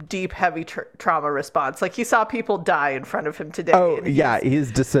having a deep, heavy trauma response. Like, he saw people die in front of him today. Oh, yeah,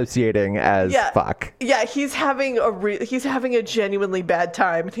 he's dissociating as fuck. Yeah, he's having a genuinely bad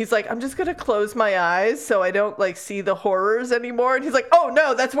time. And he's like, I'm just gonna close my eyes so I don't, like, see the horrors anymore. And he's like, oh,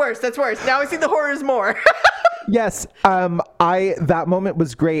 no, that's worse. Now I see the horrors more. Yes, that moment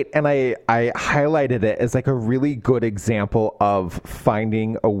was great, and I highlighted it as like a really good example of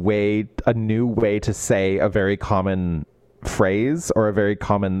finding a new way to say a very common phrase or a very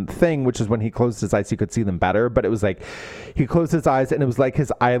common thing, which is when he closed his eyes, he could see them better. But it was like he closed his eyes, and it was like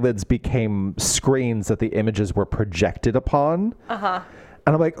his eyelids became screens that the images were projected upon. And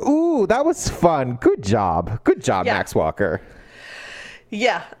I'm like, ooh, that was fun. Good job, yeah. Max Walker.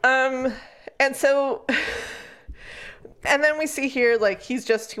 Yeah. And so. And then we see here, like, he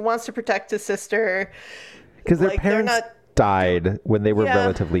wants to protect his sister. Because their parents died when they were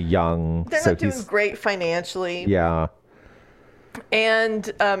relatively young. They're not doing great financially. Yeah. And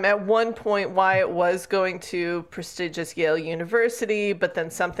at one point, Wyatt was going to prestigious Yale University, but then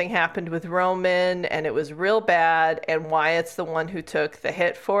something happened with Roman, and it was real bad, and Wyatt's the one who took the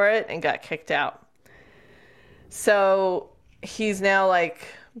hit for it and got kicked out. So he's now, like,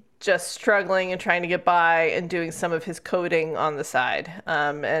 just struggling and trying to get by and doing some of his coding on the side.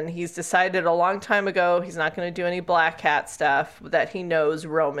 And he's decided a long time ago he's not going to do any black hat stuff that he knows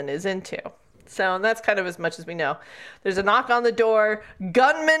Roman is into. So that's kind of as much as we know. There's a knock on the door.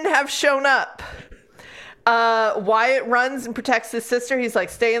 Gunmen have shown up. Wyatt runs and protects his sister. He's like,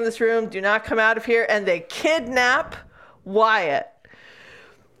 stay in this room. Do not come out of here. And they kidnap Wyatt.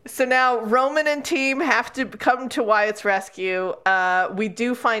 So now Roman and team have to come to Wyatt's rescue. We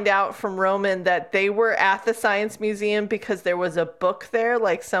do find out from Roman that they were at the Science Museum because there was a book there,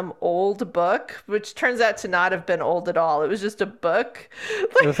 like some old book, which turns out to not have been old at all. It was just a book.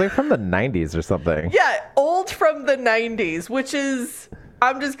 It was like from the 90s or something. Yeah, old from the 90s, which is,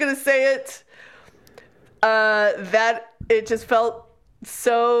 I'm just going to say it, that it just felt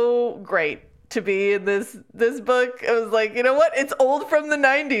so great to be in this book. I was like, you know what? It's old from the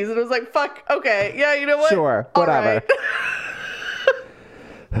 90s. And I was like, fuck, okay. Yeah, you know what? Sure, whatever.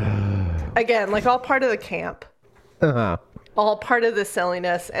 Right. Again, like all part of the camp. Uh-huh. All part of the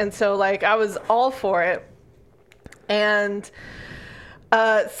silliness. And so like I was all for it. And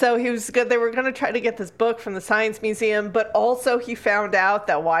so he was good. They were going to try to get this book from the Science Museum, but also he found out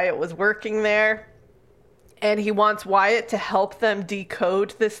that Wyatt was working there. And he wants Wyatt to help them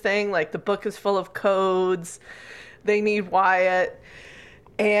decode this thing. Like, the book is full of codes. They need Wyatt.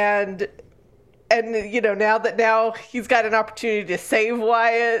 And you know, now he's got an opportunity to save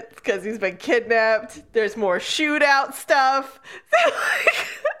Wyatt because he's been kidnapped. There's more shootout stuff.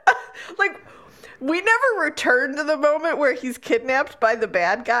 Like, we never return to the moment where he's kidnapped by the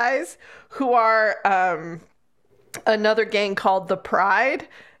bad guys, who are another gang called the Pride.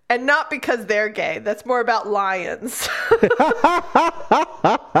 And not because they're gay. That's more about lions.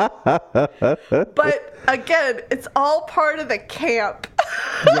 But again, it's all part of the camp.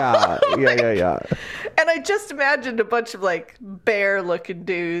 Yeah. And I just imagined a bunch of like bear-looking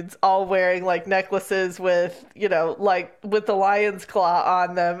dudes all wearing like necklaces with, you know, like with the lion's claw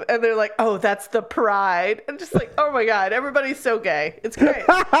on them. And they're like, oh, that's the Pride. And just like, oh my God, everybody's so gay. It's great.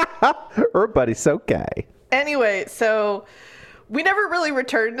 Everybody's so gay. Anyway, so we never really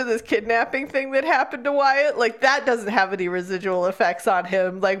returned to this kidnapping thing that happened to Wyatt. Like, that doesn't have any residual effects on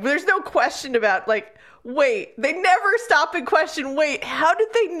him. Like, there's no question about, like, wait, they never stop and question, wait, how did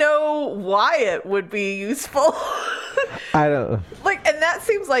they know Wyatt would be useful? I don't... Like, and that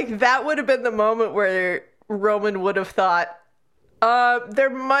seems like that would have been the moment where Roman would have thought, there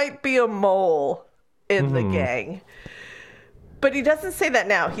might be a mole in the gang. But he doesn't say that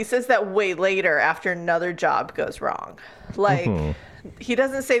now. He says that way later after another job goes wrong. Like, he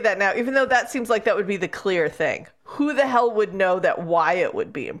doesn't say that now, even though that seems like that would be the clear thing. Who the hell would know that Wyatt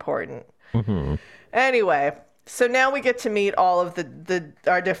would be important? Anyway, so now we get to meet all of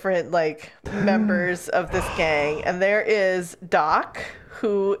our different, like, members of this gang. And there is Doc,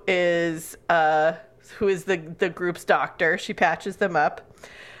 who is the group's doctor. She patches them up.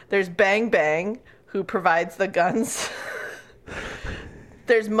 There's Bang Bang, who provides the guns.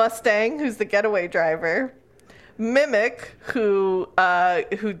 There's Mustang, who's the getaway driver. Mimic, who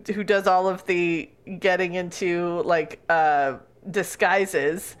does all of the getting into like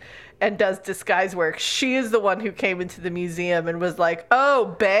disguises and does disguise work. She is the one who came into the museum and was like,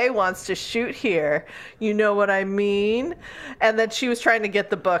 oh, Bay wants to shoot here. You know what I mean? And then she was trying to get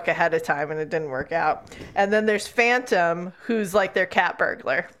the book ahead of time and it didn't work out. And then there's Phantom, who's like their cat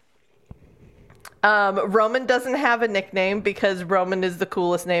burglar. Roman doesn't have a nickname because Roman is the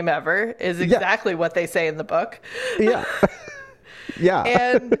coolest name ever, is exactly what they say in the book. Yeah. Yeah.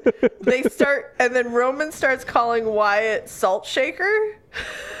 And then Roman starts calling Wyatt Salt Shaker.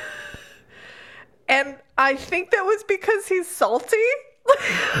 And I think that was because he's salty.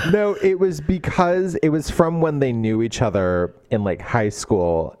 No, it was because it was from when they knew each other in like high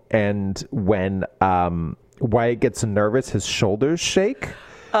school, and when Wyatt gets nervous, his shoulders shake.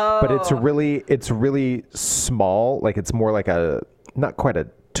 Oh. But it's really small. Like, it's more like not quite a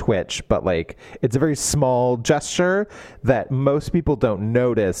twitch, but like it's a very small gesture that most people don't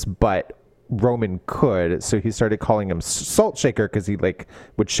notice, but Roman could. So he started calling him Salt Shaker because he like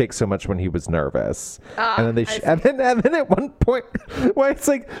would shake so much when he was nervous. And then and then at one point, it's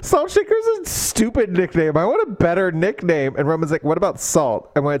like, Salt Shaker's a stupid nickname. I want a better nickname. And Roman's like, what about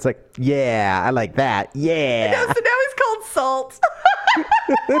Salt? And it's like, yeah, I like that. Yeah. So now he's called Salt.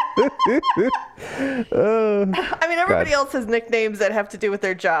 I mean, everybody else has nicknames that have to do with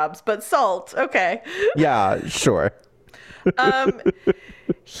their jobs, but Salt, okay. Yeah, sure.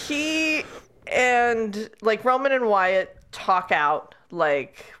 He and like Roman and Wyatt talk out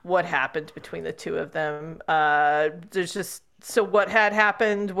like what happened between the two of them. So what had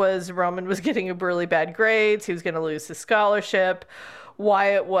happened was Roman was getting really bad grades. He was going to lose his scholarship.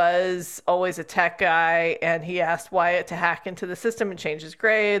 Wyatt was always a tech guy, and he asked Wyatt to hack into the system and change his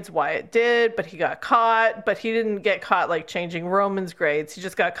grades. Wyatt did, but he got caught. But he didn't get caught like changing Roman's grades. He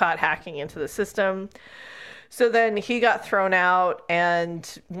just got caught hacking into the system. So then he got thrown out,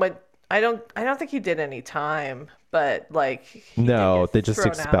 and went. I don't think he did any time, but like no, they just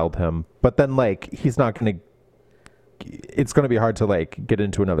expelled him. But then like he's not gonna. It's gonna be hard to like get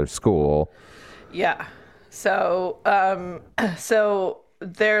into another school. Yeah. So, so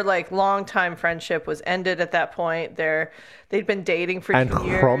their like longtime friendship was ended at that point. They'd been dating for 2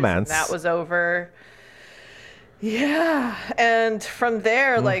 years, romance. and that was over. Yeah, and from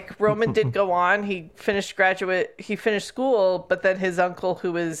there, like Roman did go on. He finished school, but then his uncle,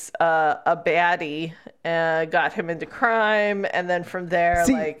 who was a baddie, got him into crime, and then from there,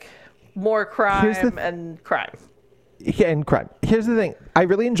 like more crime and crime. Yeah, and crime. Here's the thing. I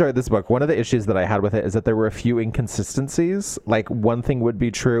really enjoyed this book. One of the issues that I had with it is that there were a few inconsistencies. Like one thing would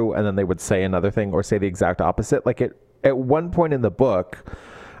be true and then they would say another thing or say the exact opposite. Like at one point in the book,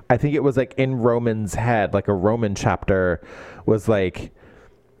 I think it was like in Roman's head, like a Roman chapter was like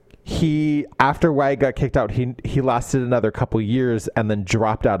after Wyatt got kicked out, he lasted another couple years and then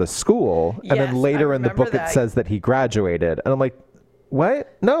dropped out of school. Yes, and then later in the book it says that he graduated. And I'm like,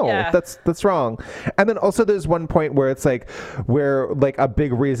 what? No, that's wrong. And then also there's one point where it's like where like a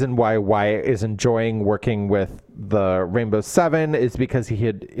big reason why Wyatt is enjoying working with the Rainbow Seven is because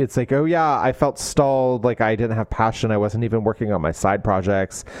it's like, oh yeah, I felt stalled, like I didn't have passion, I wasn't even working on my side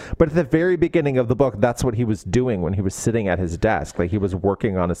projects. But at the very beginning of the book, that's what he was doing when he was sitting at his desk. Like he was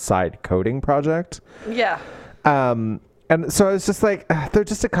working on a side coding project. Yeah. And so I was just like, there are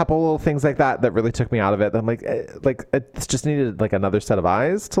just a couple little things like that that really took me out of it. I'm like it just needed like another set of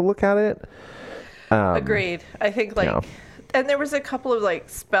eyes to look at it. Agreed. I think like, and there was a couple of like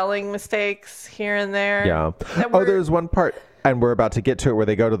spelling mistakes here and there. Yeah. There's one part, and we're about to get to it, where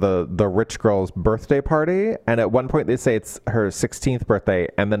they go to the rich girl's birthday party. And at one point they say it's her 16th birthday.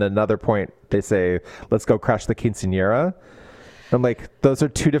 And then another point they say, let's go crash the quinceañera. I'm like, those are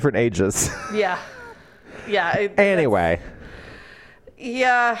two different ages. Yeah. Yeah. Anyway.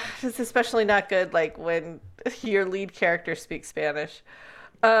 Yeah, it's especially not good like when your lead character speaks Spanish.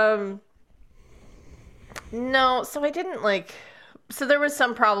 No, so I didn't like. So there was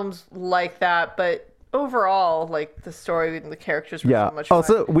some problems like that, but overall, like the story and the characters were so much fun.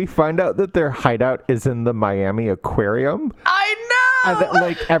 Also, we find out that their hideout is in the Miami Aquarium. I know. And that,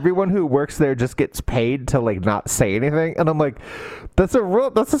 like everyone who works there just gets paid to like not say anything, and I'm like, that's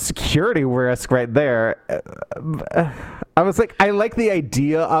a security risk right there. I was like, I like the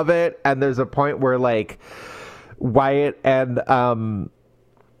idea of it, and there's a point where like Wyatt and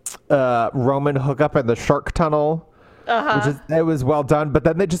Roman hook up in the shark tunnel. It was well done, but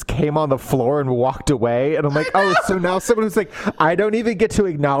then they just came on the floor and walked away, and I'm like, oh, so now someone who's like, I don't even get to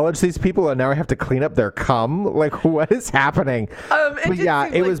acknowledge these people, and now I have to clean up their cum. Like, what is happening?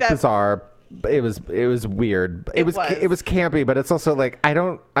 It was bizarre. It was weird. It was campy, but it's also like I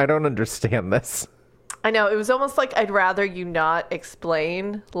don't understand this. I know, it was almost like I'd rather you not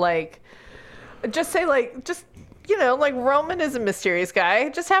explain. Like, just say like, just like Roman is a mysterious guy.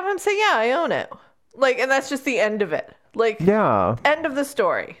 Just have him say, yeah, I own it. Like, and that's just the end of it. Like, end of the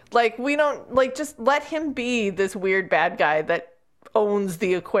story. Like, we don't, like, just let him be this weird bad guy that owns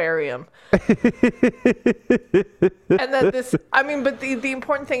the aquarium. And then but the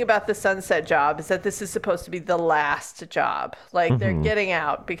important thing about the Sunset job is that this is supposed to be the last job. Like, they're getting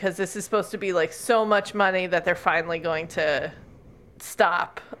out because this is supposed to be, like, so much money that they're finally going to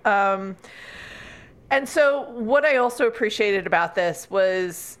stop. And so what I also appreciated about this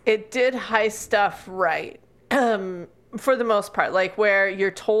was it did heist stuff right, for the most part, like where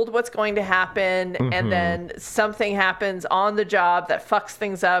you're told what's going to happen and then something happens on the job that fucks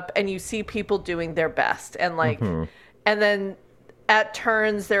things up and you see people doing their best. And like, and then at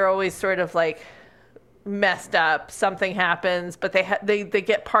turns, they're always sort of like messed up. Something happens, but they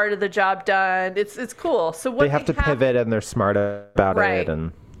get part of the job done. It's cool. So what they have to pivot and they're smart about it.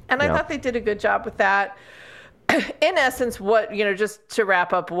 And I thought they did a good job with that. In essence, just to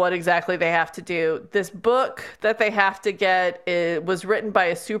wrap up what exactly they have to do, this book that they have to get was written by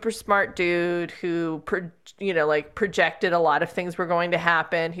a super smart dude who, projected a lot of things were going to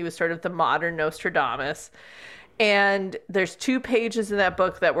happen. He was sort of the modern Nostradamus. And there's 2 pages in that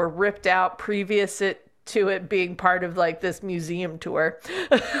book that were ripped out previous to it being part of like this museum tour.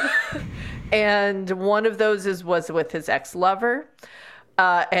 And one of those was with his ex-lover.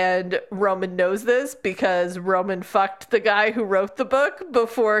 And Roman knows this because Roman fucked the guy who wrote the book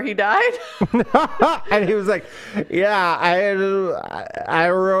before he died. And he was like, yeah, I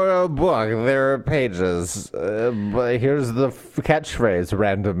wrote a book. There are pages. But here's the catchphrase,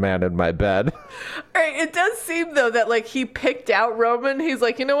 random man in my bed. Right, it does seem, though, that, like, he picked out Roman. He's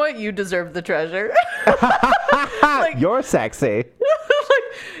like, you know what? You deserve the treasure. Like, you're sexy.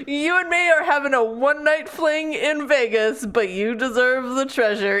 like, you and me are having a one-night fling in Vegas, but you deserve the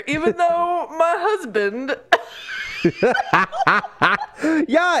treasure, even though my husband...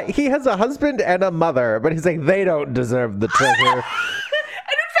 Yeah, he has a husband and a mother, but he's like, they don't deserve the treasure. And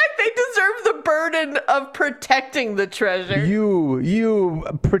in fact, they deserve the burden of protecting the treasure. You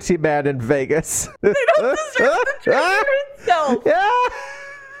pretty man in Vegas. They don't deserve the treasure itself. Yeah.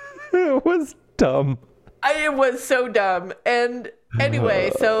 It was dumb. It was so dumb. And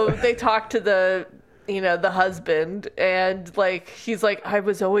anyway, so they talk to the husband, and like, he's like, I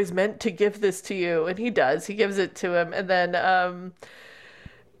was always meant to give this to you. And he does. He gives it to him. And then,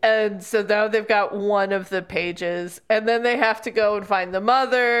 and so now they've got one of the pages, and then they have to go and find the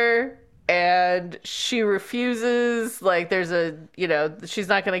mother, and she refuses. Like, there's she's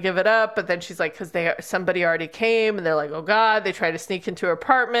not going to give it up, but then she's like, because somebody already came, and they're like, oh God, they try to sneak into her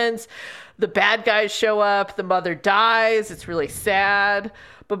apartments. The bad guys show up. The mother dies. It's really sad.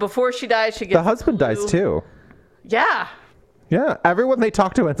 But before she dies, she gets the husband dies too. Yeah. Yeah. Everyone they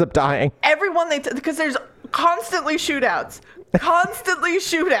talk to ends up dying. Everyone because there's constantly shootouts. Constantly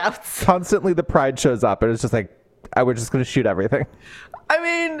shootouts. Constantly the pride shows up, and it's just like, we're just going to shoot everything. I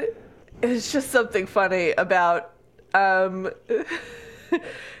mean, it's just something funny about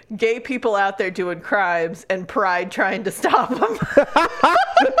gay people out there doing crimes and pride trying to stop them.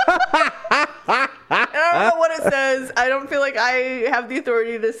 I don't know what it says. I don't feel like I have the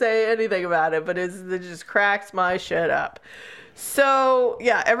authority to say anything about it, but it just cracks my shit up. So,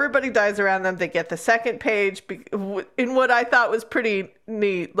 yeah, everybody dies around them. They get the second page in what I thought was pretty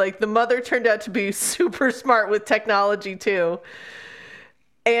neat. Like, the mother turned out to be super smart with technology, too.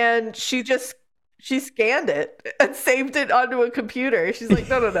 And she scanned it and saved it onto a computer. She's like,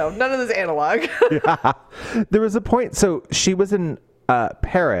 no, none of this analog. Yeah. There was a point. So she was in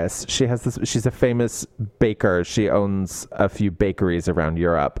Paris. She's a famous baker. She owns a few bakeries around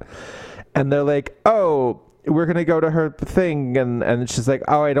Europe. And they're like, oh, we're going to go to her thing. And she's like,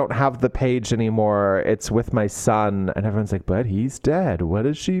 oh, I don't have the page anymore. It's with my son. And everyone's like, but he's dead. What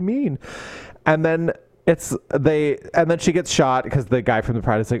does she mean? And then she gets shot because the guy from the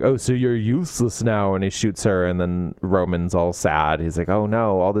Pride is like, oh, so you're useless now, and he shoots her, and then Roman's all sad. He's like, oh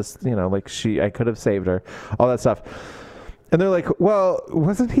no, all this, like I could have saved her, all that stuff. And they're like, well,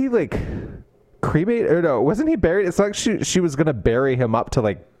 wasn't he like cremated, or no, wasn't he buried? It's like she was gonna bury him up to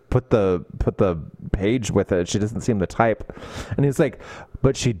like put the page with it. She doesn't seem the type. And he's like,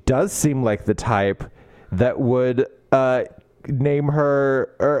 but she does seem like the type that would name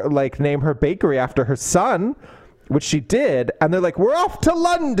her bakery after her son, which she did. And they're like, we're off to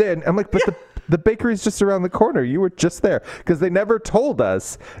London. I'm like, but the bakery's just around the corner. You were just there, because they never told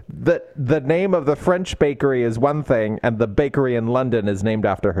us that the name of the French bakery is one thing and the bakery in London is named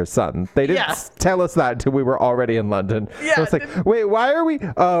after her son. They didn't tell us that until we were already in London. Yeah, so it's like, wait, why are we?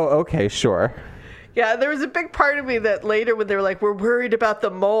 Oh, okay, sure. Yeah, there was a big part of me that later, when they were like, we're worried about the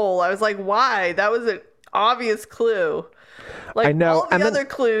mole, I was like, why? That was an obvious clue. Like, I know. All the other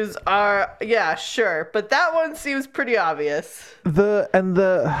clues are, yeah, sure, but that one seems pretty obvious. The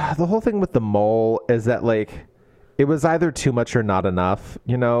whole thing with the mole is that, like, it was either too much or not enough,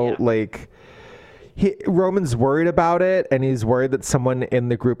 like, Roman's worried about it, and he's worried that someone in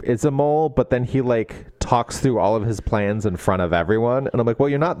the group is a mole, but then he, like, talks through all of his plans in front of everyone, and I'm like, well,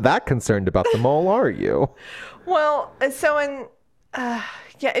 you're not that concerned about the mole, are you? Well, so in...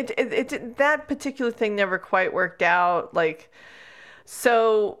 yeah, it that particular thing never quite worked out. Like,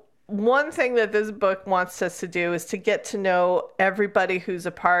 so one thing that this book wants us to do is to get to know everybody who's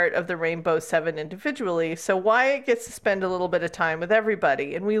a part of the Rainbow Seven individually. So Wyatt gets to spend a little bit of time with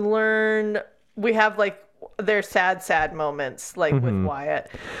everybody, and we have like their sad moments, like with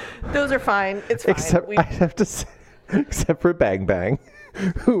Wyatt. Those are fine. It's fine. I have to say, except for Bang Bang,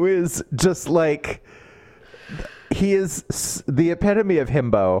 who is just like... He is the epitome of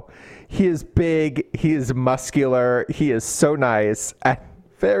himbo. He is big. He is muscular. He is so nice and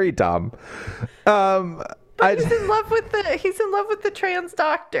very dumb. But he's in love with the trans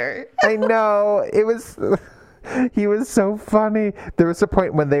doctor. I know. He was so funny. There was a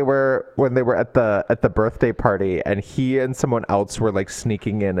point when they were at the birthday party, and he and someone else were like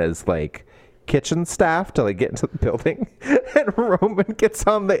sneaking in as like kitchen staff to like get into the building, and Roman gets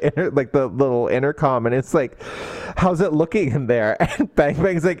on the the little intercom, and it's like, how's it looking in there? And Bang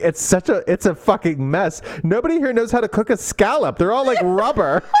Bang's like, it's a fucking mess. Nobody here knows how to cook a scallop. They're all like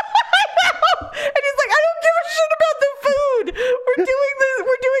rubber. And he's like, I don't give a shit about the food. We're doing this.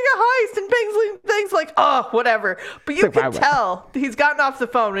 We're doing a heist. And Bang's like, oh, whatever. But you can tell he's gotten off the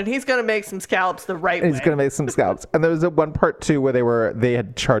phone and he's going to make some scallops the right way. He's going to make some scallops. And there was one part too where they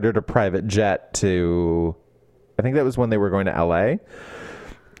had chartered a private jet to, I think that was when they were going to LA.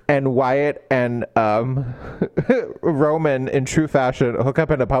 And Wyatt and Roman, in true fashion, hook up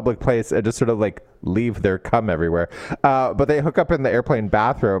in a public place and just sort of like leave their cum everywhere. But they hook up in the airplane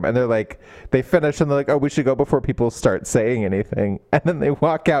bathroom, and they're like, they finish and they're like, oh, we should go before people start saying anything. And then they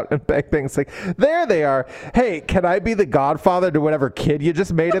walk out, and Bang Bang's like, there they are. Hey, can I be the godfather to whatever kid you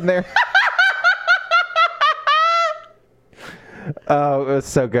just made in there? Oh, it was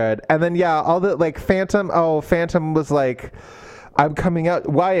so good. And then all the like Phantom was like, I'm coming out.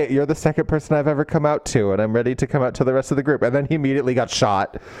 Wyatt, you're the second person I've ever come out to, and I'm ready to come out to the rest of the group. And then he immediately got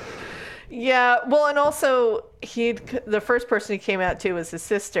shot. Yeah, well, and also the first person he came out to was his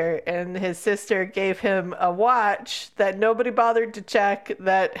sister, and his sister gave him a watch that nobody bothered to check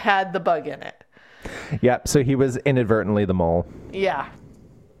that had the bug in it. Yep, so he was inadvertently the mole. Yeah.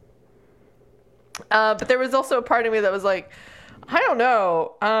 But there was also a part of me that was like, I don't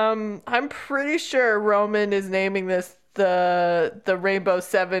know. I'm pretty sure Roman is naming this the Rainbow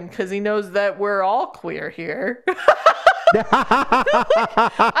Seven because he knows that we're all queer here.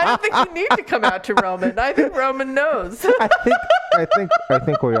 I don't think you need to come out to Roman. I think Roman knows. I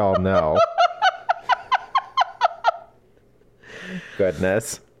think we all know.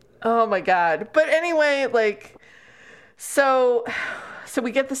 Goodness. Oh my God. But anyway, like, so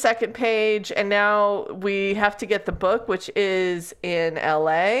we get the second page, and now we have to get the book, which is in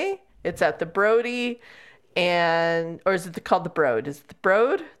LA. It's at the Brody. Or is it called the Broad? Is it the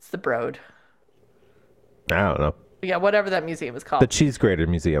Broad? It's the Broad. I don't know. Yeah, whatever that museum is called. The Cheese Grater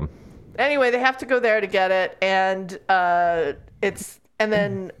Museum. Anyway, they have to go there to get it, and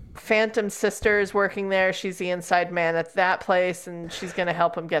then Phantom's sister is working there. She's the inside man at that place, and she's going to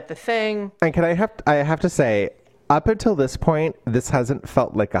help him get the thing. And I have to say, up until this point, this hasn't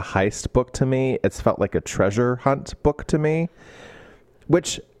felt like a heist book to me. It's felt like a treasure hunt book to me.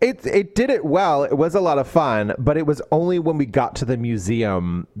 Which it did it well. It was a lot of fun, but it was only when we got to the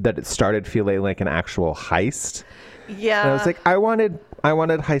museum that it started feeling like an actual heist. Yeah. And I was like, I wanted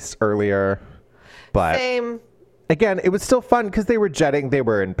heist earlier, but same. Again, it was still fun because they were jetting. They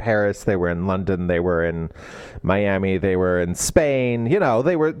were in Paris, they were in London, they were in Miami, they were in Spain. You know,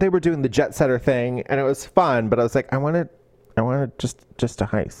 they were doing the jet setter thing, and it was fun. But I was like, I wanted just a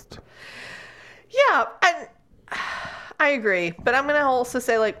heist. Yeah, and I agree, but I'm gonna also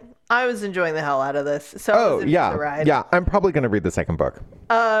say, like, I was enjoying the hell out of this. So I was the ride. Yeah, I'm probably gonna read the second book.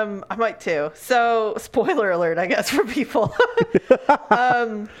 I might too. So spoiler alert, I guess, for people.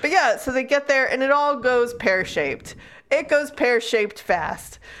 But yeah, so they get there, and it all goes pear-shaped. It goes pear-shaped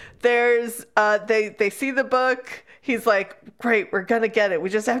fast. There's they see the book. He's like, great, we're gonna get it. We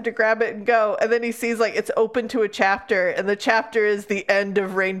just have to grab it and go. And then he sees like it's open to a chapter, and the chapter is the end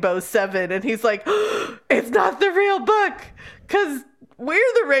of Rainbow 7. And he's like, it's not the real book, because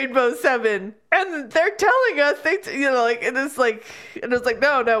we're the Rainbow 7, and they're telling us it was like,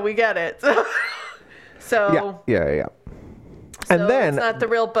 no, we get it. So yeah. So and then it's not the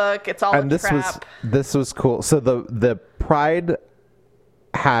real book. It's all a trap. This was cool. So the Pride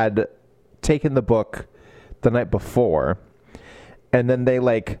had taken the book the night before, and then they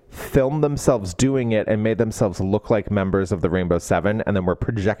like filmed themselves doing it and made themselves look like members of the Rainbow 7, and then we're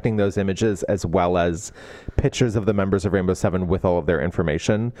projecting those images as well as pictures of the members of Rainbow 7 with all of their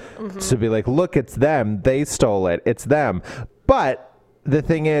information to be like, look, it's them, they stole it, it's them. But the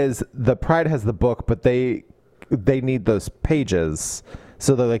thing is, the Pride has the book, but they need those pages,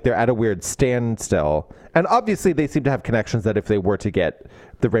 so they're at a weird standstill. And obviously they seem to have connections that if they were to get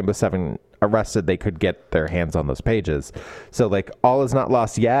the Rainbow 7 arrested, they could get their hands on those pages. So like, all is not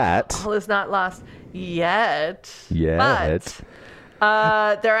lost yet. All is not lost yet. Yet.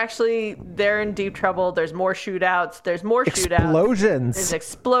 But they're in deep trouble. There's more shootouts. Explosions. There's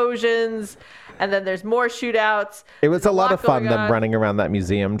explosions. And then there's more shootouts. It was a lot of fun, them running around that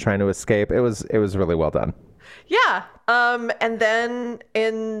museum trying to escape. It was really well done. Yeah. And then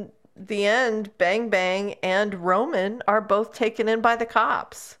in the end, Bang Bang and Roman are both taken in by the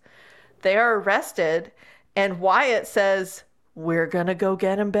cops. They are arrested, and Wyatt says, we're going to go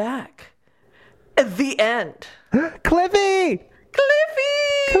get him back. At the end. Cliffy!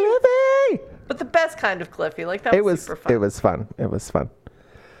 But the best kind of Cliffy. Like, that was super fun. It was fun.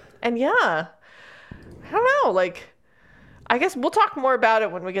 And yeah. don't know, like, I guess we'll talk more about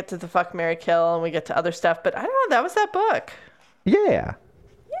it when we get to the Fuck, Marry, Kill and we get to other stuff, but I don't know, that was that book. Yeah.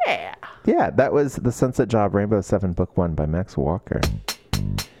 Yeah. Yeah, that was The Sunset Job, Rainbow 7, Book 1 by Max Walker.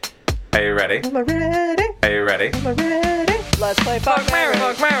 Are you ready? Am I ready? Are you ready? Am I ready? Let's play Fuck, Marry,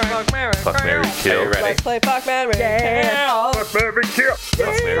 Fuck, Marry, Fuck, Marry, Fuck, Marry, Kill. Are you ready? Let's play Fuck, Marry, Kill. Fuck, Marry, Kill.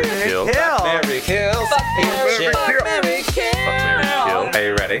 Fuck, Marry, Kill. Fuck, Marry, Kill. Fuck, Marry, Kill. Fuck, Marry, Kill. Are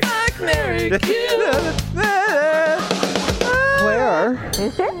you ready? Fuck, Marry, Kill.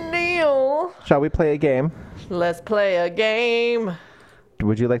 Claire, Neil. shall we play a game? Let's play a game.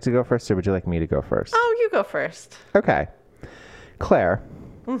 Would you like to go first or would you like me to go first? Oh, you go first. Okay. Claire,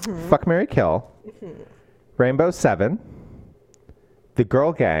 Fuck, Marry, Kill, Rainbow 7, The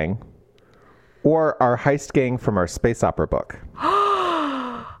Girl Gang, or our heist gang from our space opera book.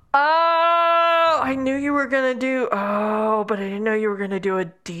 Oh, I knew you were going to do... Oh, but I didn't know you were going to do a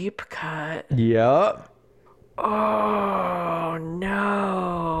deep cut. Yep. Oh,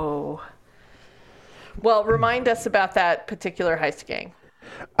 no. Well, remind us about that particular heist gang.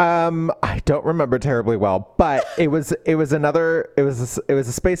 I don't remember terribly well, but it was a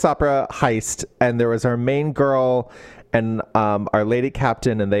space opera heist, and there was our main girl and our lady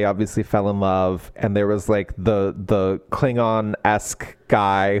captain, and they obviously fell in love, and there was like the Klingon-esque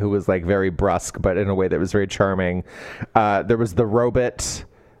guy who was like very brusque, but in a way that was very charming. There was the robot,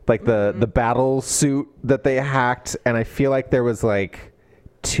 like the battle suit that they hacked, and I feel like there was like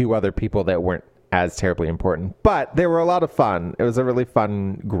 2 other people that weren't as terribly important, but they were a lot of fun. It was a really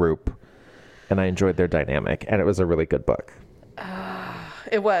fun group, and I enjoyed their dynamic, and it was a really good book.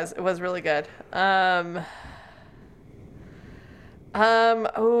 It was really good.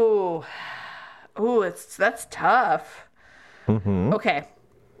 That's tough. Okay.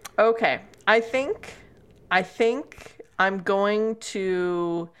 I think I'm going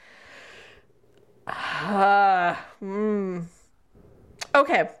to,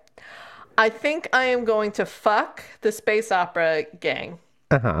 okay. I think I am going to fuck the space opera gang.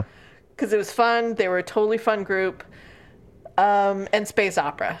 Because it was fun. They were a totally fun group. And space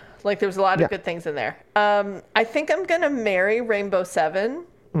opera. Like, there was a lot of good things in there. I think I'm going to marry Rainbow 7.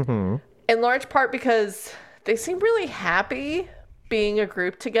 In large part because they seem really happy being a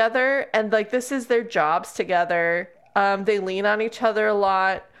group together. And, like, this is their jobs together. They lean on each other a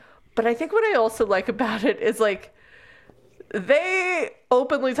lot. But I think what I also like about it is, like, they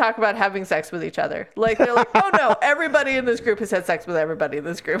openly talk about having sex with each other. Like, they're like, oh no, everybody in this group has had sex with everybody in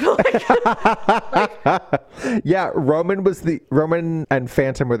this group. Yeah, Roman and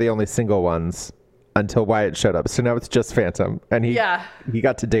Phantom were the only single ones until Wyatt showed up. So now it's just Phantom. And he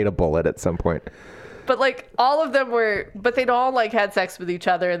got to date a bullet at some point. But like all of them but they'd all like had sex with each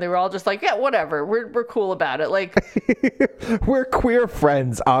other, and they were all just like, yeah, whatever. We're cool about it. Like, we're queer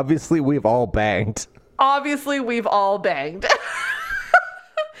friends. Obviously, we've all banged.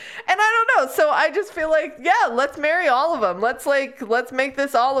 And I don't know. So I just feel like, yeah, let's marry all of them. Let's make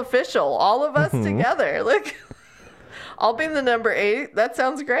this all official. All of us together. Like, I'll be the number 8. That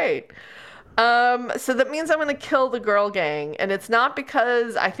sounds great. So that means I'm going to kill the girl gang. And it's not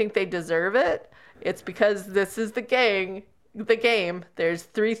because I think they deserve it. It's because this is the game. There's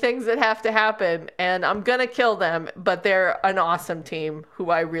 3 things that have to happen. And I'm going to kill them. But they're an awesome team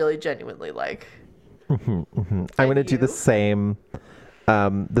who I really genuinely like. I'm going to do the same.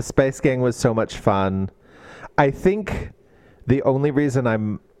 The Space Gang was so much fun. I think the only reason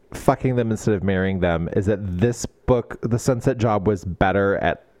I'm fucking them instead of marrying them is that this book, The Sunset Job, was better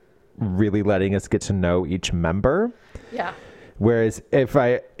at really letting us get to know each member. Yeah. Whereas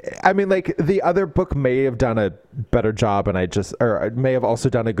I mean, like, the other book may have done a better job or may have also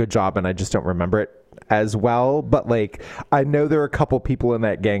done a good job and I just don't remember it as well. But like, I know there are a couple people in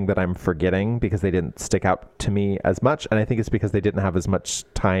that gang that I'm forgetting because they didn't stick out to me as much. And I think it's because they didn't have as much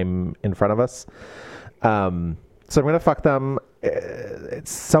time in front of us. So I'm going to fuck them.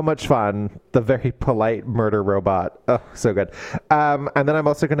 It's so much fun. The very polite murder robot. Oh, so good. And then I'm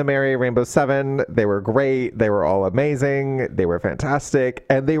also going to marry Rainbow 7. They were great. They were all amazing. They were fantastic.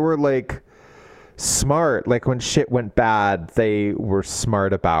 And they were like smart. Like, when shit went bad, they were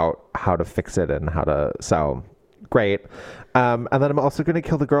smart about how to fix it and so great. And then I'm also going to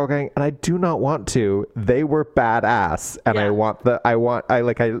kill the girl gang, and I do not want to. They were badass, and I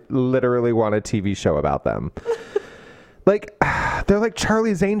literally want a TV show about them. Like, they're like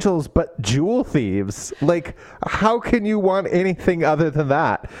Charlie's Angels, but jewel thieves. Like, how can you want anything other than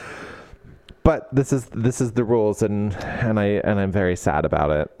that? But this is the rules, and I'm very sad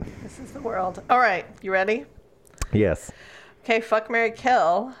about it. This is the world. All right, you ready? Yes. Okay, fuck, marry,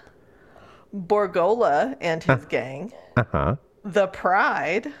 kill. Borgola and his gang. Uh-huh. The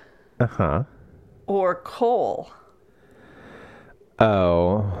Pride. Uh-huh. or Cole?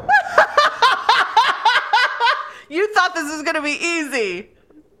 Oh. You thought this was going to be easy.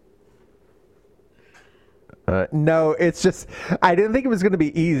 No, it's just, I didn't think it was going to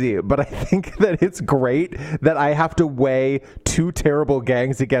be easy, but I think that it's great that I have to weigh two terrible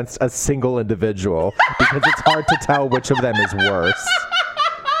gangs against a single individual because it's hard to tell which of them is worse.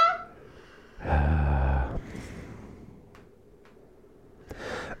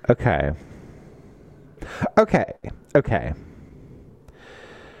 Okay.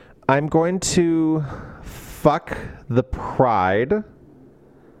 I'm going to fuck the Pride.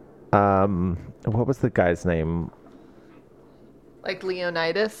 What was the guy's name? Like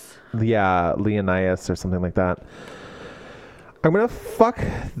Leonidas? Yeah, Leonidas or something like that. I'm gonna fuck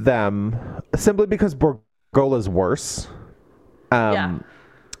them simply because Borgola's worse.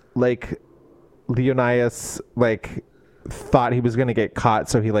 Like Leonidas, like thought he was gonna get caught,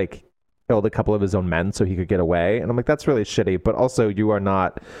 so he like killed a couple of his own men so he could get away. And I'm like, that's really shitty. But also, you are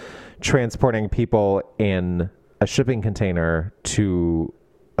not transporting people in a shipping container to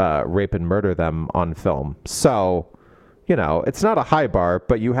rape and murder them on film. So, you know, it's not a high bar,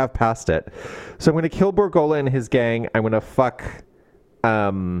 but you have passed it. So I'm going to kill Borgola and his gang. I'm going to fuck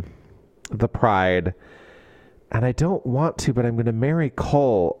the Pride. And I don't want to, but I'm going to marry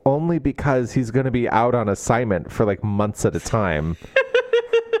Cole only because he's going to be out on assignment for like months at a time.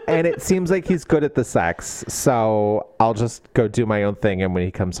 And it seems like he's good at the sex. So I'll just go do my own thing. And when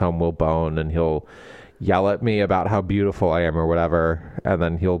he comes home, we'll bone and he'll yell at me about how beautiful I am or whatever, and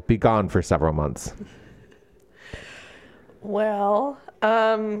then he'll be gone for several months. Well,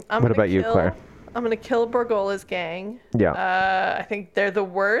 what about you, Claire? I'm gonna kill Borgola's gang. Yeah. I think they're the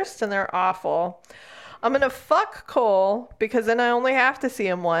worst and they're awful. I'm gonna fuck Cole because then I only have to see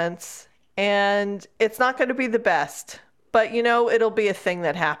him once, and it's not gonna be the best, but you know, it'll be a thing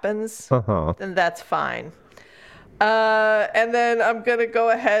that happens, and that's fine. And then I'm going to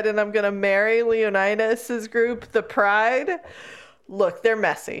go ahead and I'm going to marry Leonidas's group, the Pride. Look, they're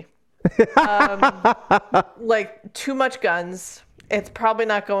messy. Like, too much guns. It's probably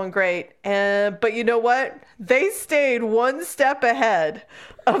not going great. But you know what? They stayed one step ahead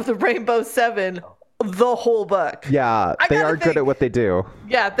of the Rainbow Seven the whole book. Yeah, they are good at what they do.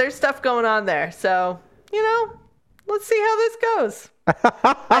 Yeah, there's stuff going on there. So, you know, let's see how this goes.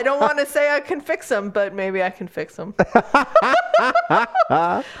 I don't want to say I can fix them, but maybe I can fix them.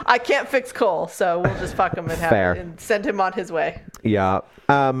 I can't fix Cole, so we'll just fuck him and send him on his way. Yeah.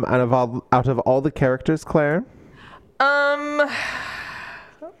 And out of all the characters, Claire?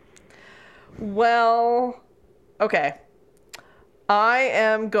 Well, okay. I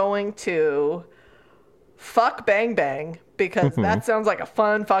am going to fuck Bang Bang because that sounds like a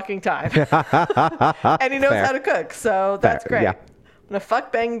fun fucking time. And he knows how to cook, so that's great. Yeah. I'm going to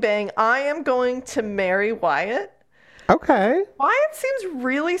fuck Bang Bang. I am going to marry Wyatt. Okay. Wyatt seems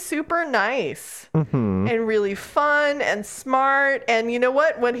really super nice and really fun and smart. And you know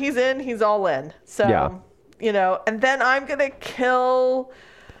what? When he's in, he's all in. So, you know, and then I'm going to kill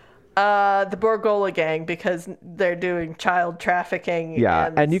the Borgola gang because they're doing child trafficking.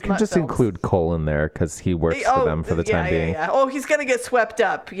 Yeah, and you can just include Cole in there because he works for them for the time being. Yeah. Oh, he's going to get swept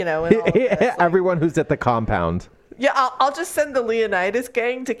up, you know. In all of this. Everyone who's at the compound. Yeah, I'll just send the Leonidas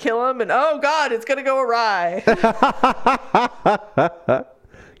gang to kill him, and oh god, it's gonna go awry.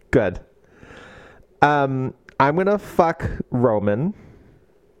 Good. I'm gonna fuck Roman.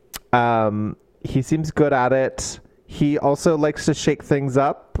 He seems good at it. He also likes to shake things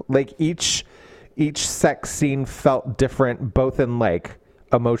up. Like each sex scene felt different, both in like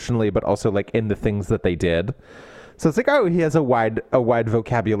emotionally, but also like in the things that they did. So it's like, oh, he has a wide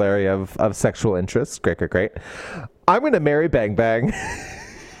vocabulary of sexual interests. Great. I'm going to marry Bang Bang.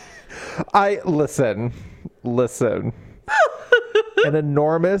 Listen. An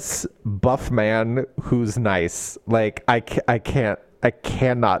enormous buff man who's nice. Like, I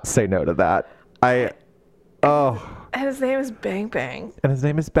cannot say no to that. And his name is Bang Bang.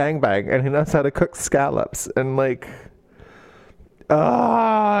 And he knows how to cook scallops. And like...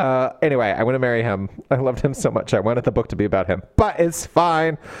 anyway, I'm going to marry him. I loved him so much. I wanted the book to be about him, but it's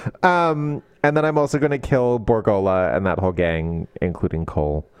fine. And then I'm also going to kill Borgola and that whole gang, including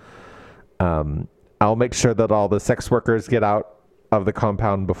Cole. I'll make sure that all the sex workers get out of the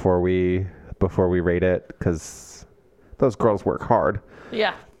compound before we raid it, because those girls work hard.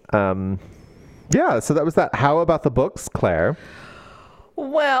 Yeah. Yeah, so that was that. How about the books, Claire?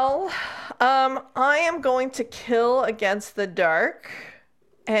 Well, I am going to kill Against the Dark.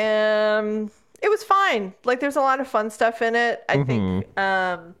 It was fine. Like, there's a lot of fun stuff in it, I think.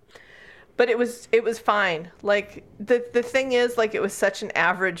 But it was fine. Like, the thing is, like, it was such an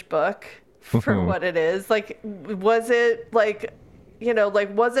average book for what it is. Like, was it like,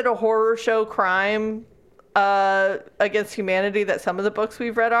 was it a horror show crime against humanity that some of the books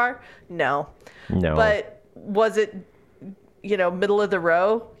we've read are? No. But was it, middle of the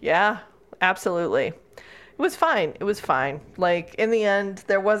row? Yeah, absolutely. It was fine. It was fine. Like, in the end,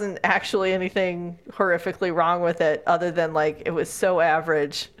 there wasn't actually anything horrifically wrong with it other than, like, it was so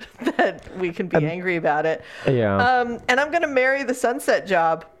average that we can be angry about it. Yeah. And I'm going to marry the Sunset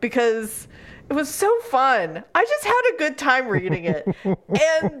Job because it was so fun. I just had a good time reading it.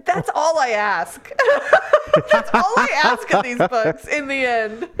 And that's all I ask. That's all I ask of these books in the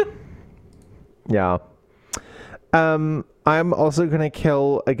end. Yeah. I'm also going to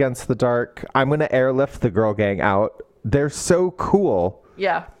kill Against the Dark. I'm going to airlift the girl gang out. They're so cool.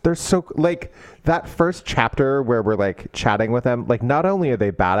 Yeah. They're so, like, that first chapter where we're, like, chatting with them, like, not only are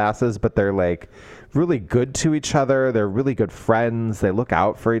they badasses, but they're, like, really good to each other. They're really good friends. They look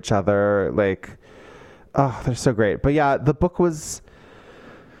out for each other. Like, oh, they're so great. But yeah, the book was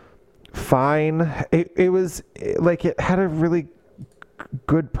fine. It was, like, it had a really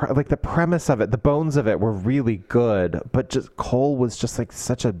good, like, the premise of it, the bones of it were really good, but just Cole was just like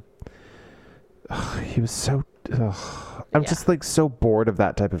such a, he was so, I'm just like so bored of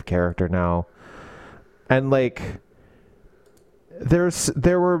that type of character now. And like, there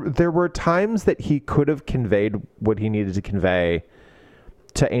were times that he could have conveyed what he needed to convey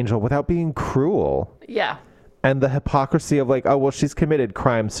to Angel without being cruel. Yeah. And the hypocrisy of like, oh, well, she's committed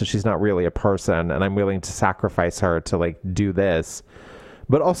crimes, so she's not really a person, and I'm willing to sacrifice her to like do this.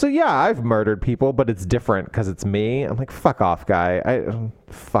 But also, yeah, I've murdered people, but it's different because it's me. I'm like, fuck off, guy.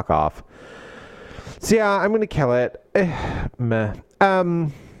 Fuck off. So yeah, I'm going to kill it. Meh.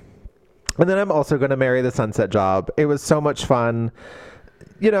 And then I'm also going to marry the Sunset Job. It was so much fun.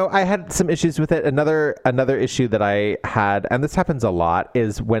 I had some issues with it. Another issue that I had, and this happens a lot,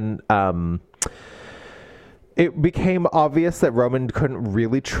 is when it became obvious that Roman couldn't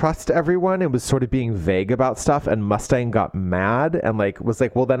really trust everyone and was sort of being vague about stuff, and Mustang got mad and was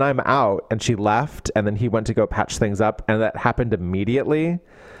like, well, then I'm out. And she left, and then he went to go patch things up, and that happened immediately.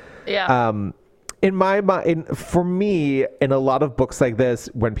 Yeah. In my mind, for me, in a lot of books like this,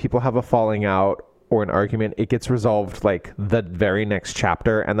 when people have a falling out or an argument, it gets resolved like the very next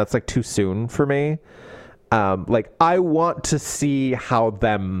chapter, and that's like too soon for me. I want to see how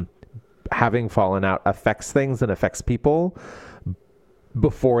them having fallen out affects things and affects people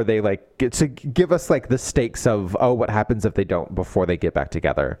before they get to give us like the stakes of, oh, what happens if they don't before they get back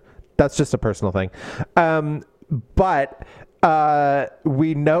together. That's just a personal thing. But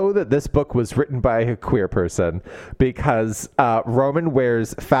we know that this book was written by a queer person because Roman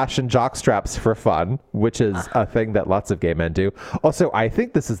wears fashion jock straps for fun, which is a thing that lots of gay men do. Also, I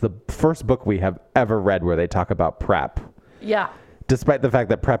think this is the first book we have ever read where they talk about PrEP. Yeah. Despite the fact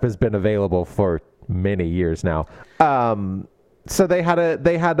that PrEP has been available for many years now. So they had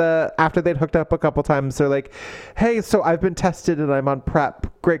after they'd hooked up a couple times, they're like, hey, so I've been tested and I'm on PrEP.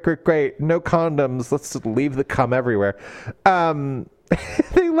 Great. No condoms. Let's just leave the cum everywhere.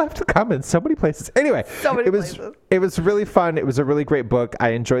 They left cum in so many places. Anyway, it was really fun. It was a really great book.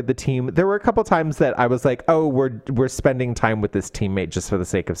 I enjoyed the team. There were a couple times that I was like, oh, we're spending time with this teammate just for the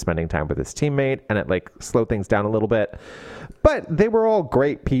sake of spending time with this teammate, and it slowed things down a little bit. But they were all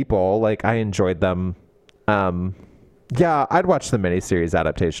great people. I enjoyed them. Yeah, I'd watch the miniseries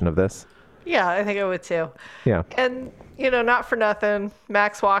adaptation of this. Yeah, I think I would too. Yeah. And, not for nothing,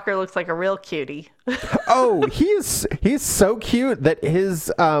 Max Walker looks like a real cutie. Oh, he's so cute that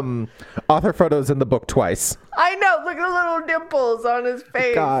his author photo's in the book twice. I know. Look at the little dimples on his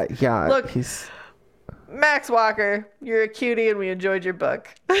face. God, yeah. Look, Max Walker, you're a cutie and we enjoyed your book.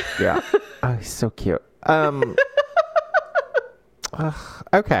 Yeah. Oh, he's so cute.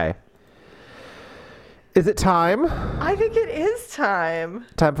 Okay. Is it time? I think it is time.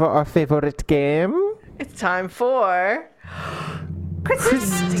 Time for our favorite game? It's time for...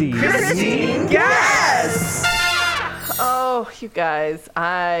 Christine Guess! Oh, you guys,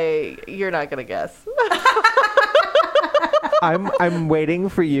 you're not going to guess. I'm waiting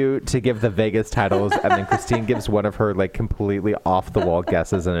for you to give the Vegas titles, and then Christine gives one of her completely off the wall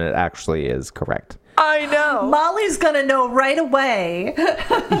guesses, and it actually is correct. I know. Molly's going to know right away.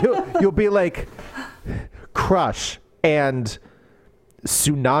 You'll be like... Crush and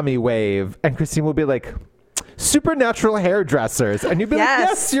Tsunami Wave, and Christine will be like, supernatural hairdressers, and you'll be like,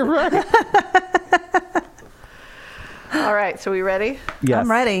 yes, you're right. All right, so we ready? Yes. I'm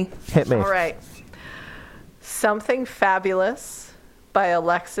ready. Hit me. All right. Something Fabulous by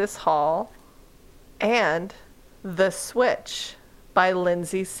Alexis Hall and The Switch by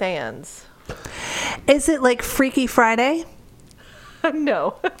Lindsay Sands. Is it like Freaky Friday?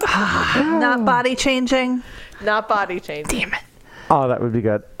 No. Not body changing. Not body changing. Damn it. Oh, that would be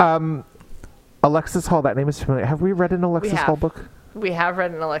good. Alexis Hall, that name is familiar. Have we read an Alexis Hall book? We have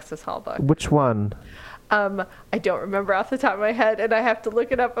read an Alexis Hall book. Which one? I don't remember off the top of my head, and I have to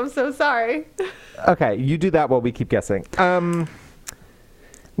look it up. I'm so sorry. Okay, you do that while we keep guessing.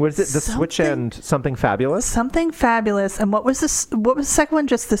 What is it? The Switch and Something Fabulous? Something Fabulous. And what was this? What was the second one?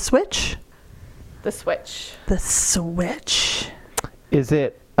 Just The Switch? The Switch. The Switch. Is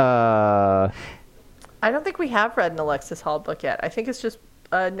it, I don't think we have read an Alexis Hall book yet. I think it's just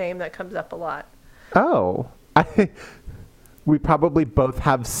a name that comes up a lot. Oh. We probably both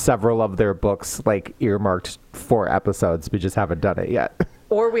have several of their books, like, earmarked for episodes. We just haven't done it yet.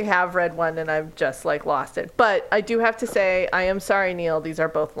 Or we have read one and I've just, like, lost it. But I do have to say, I am sorry, Neil. These are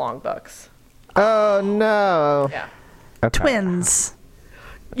both long books. Oh, no. Yeah. Okay. Twins.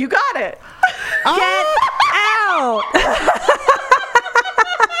 You got it. Get out!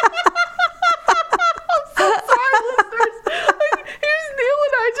 Sorry, listeners. Here's Neil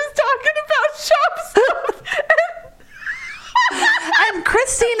and I just talking about shop stuff. And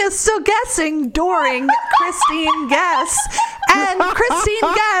Christine is still guessing during Christine Guess. And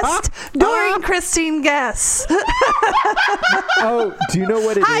Christine guessed during Christine Guess. Oh, do you know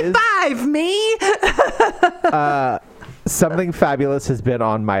what it is? High five me. Something Fabulous has been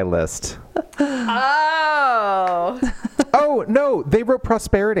on my list. Oh. Oh, no, they wrote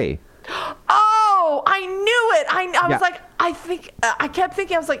Prosperity. Oh, I knew it. I Yeah. was like, I kept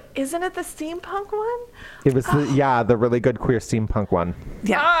thinking, I was like, isn't it the steampunk one? It was, the really good queer steampunk one.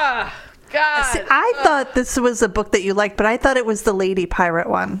 Yeah. Ah, God. See, I thought this was a book that you liked, but I thought it was the Lady Pirate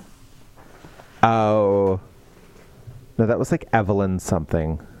one. Oh. No, that was like Evelyn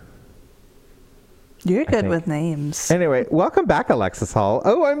something. You're good think. with names. Anyway, welcome back, Alexis Hall.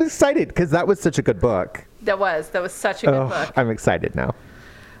 Oh, I'm excited because that was such a good book. That was such a good book. I'm excited now.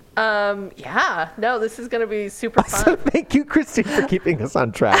 Yeah. No, this is going to be super fun. So thank you, Christine, for keeping us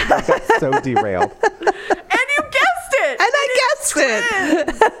on track. I got so derailed. And you guessed it. And I guessed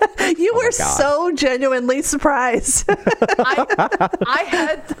it. You were God. so genuinely surprised. I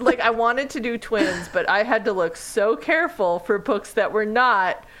had, like, I wanted to do twins, but I had to look so careful for books that were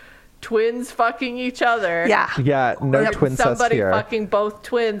not twins fucking each other. Yeah. Yeah, no Or twin sus somebody here. fucking both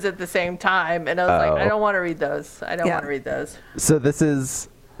twins at the same time. And I was like, I don't want to read those. I don't Yeah. want to read those. So this is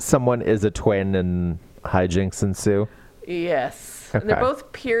someone is a twin and hijinks ensue. Yes. And they're Okay.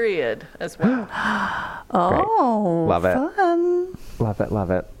 both period as well. Oh, Love it. fun. Love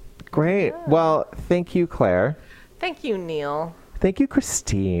it. Great. Well, thank you, Claire. Thank you, Neil. Thank you,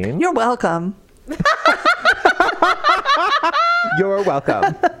 Christine. You're welcome. You're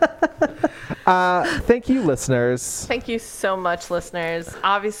welcome. Thank you, listeners. Thank you so much, listeners.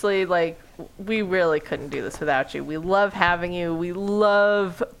 Obviously, like, we really couldn't do this without you. We love having you. We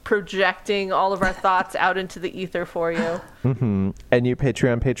love projecting all of our thoughts out into the ether for you. And you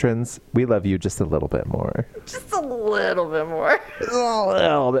Patreon patrons, we love you just a little bit more. Just a little bit more. A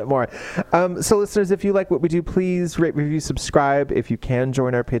little bit more. So listeners, if you like what we do, please rate, review, subscribe. If you can,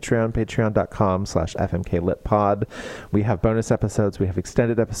 join our Patreon, patreon.com/FMKLitPod. We have bonus episodes. We have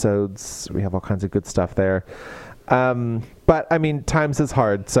extended episodes. We have all kinds of good stuff there. But I mean, times is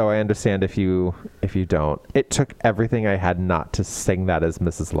hard, so I understand if you don't. It took everything I had not to sing that as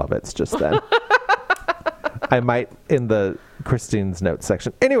Mrs. Lovitz just then. I might in the Christine's notes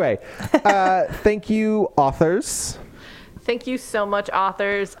section. Anyway, thank you, authors. Thank you so much,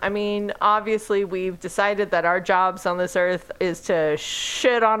 authors. I mean, obviously, we've decided that our jobs on this earth is to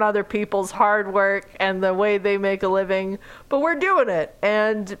shit on other people's hard work and the way they make a living, but we're doing it.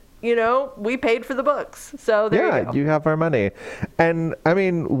 And, you know, we paid for the books. So there you go. You have our money. And I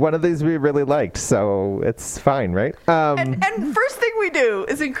mean, one of these we really liked, so it's fine, right? And first thing we do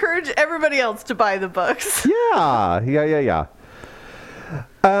is encourage everybody else to buy the books. Yeah.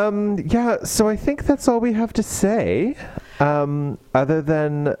 So I think that's all we have to say. Other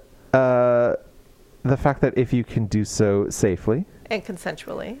than the fact that if you can do so safely And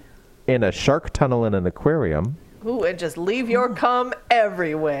consensually. in a shark tunnel in an aquarium. Ooh, and just leave your cum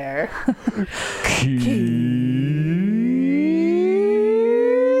everywhere. Keep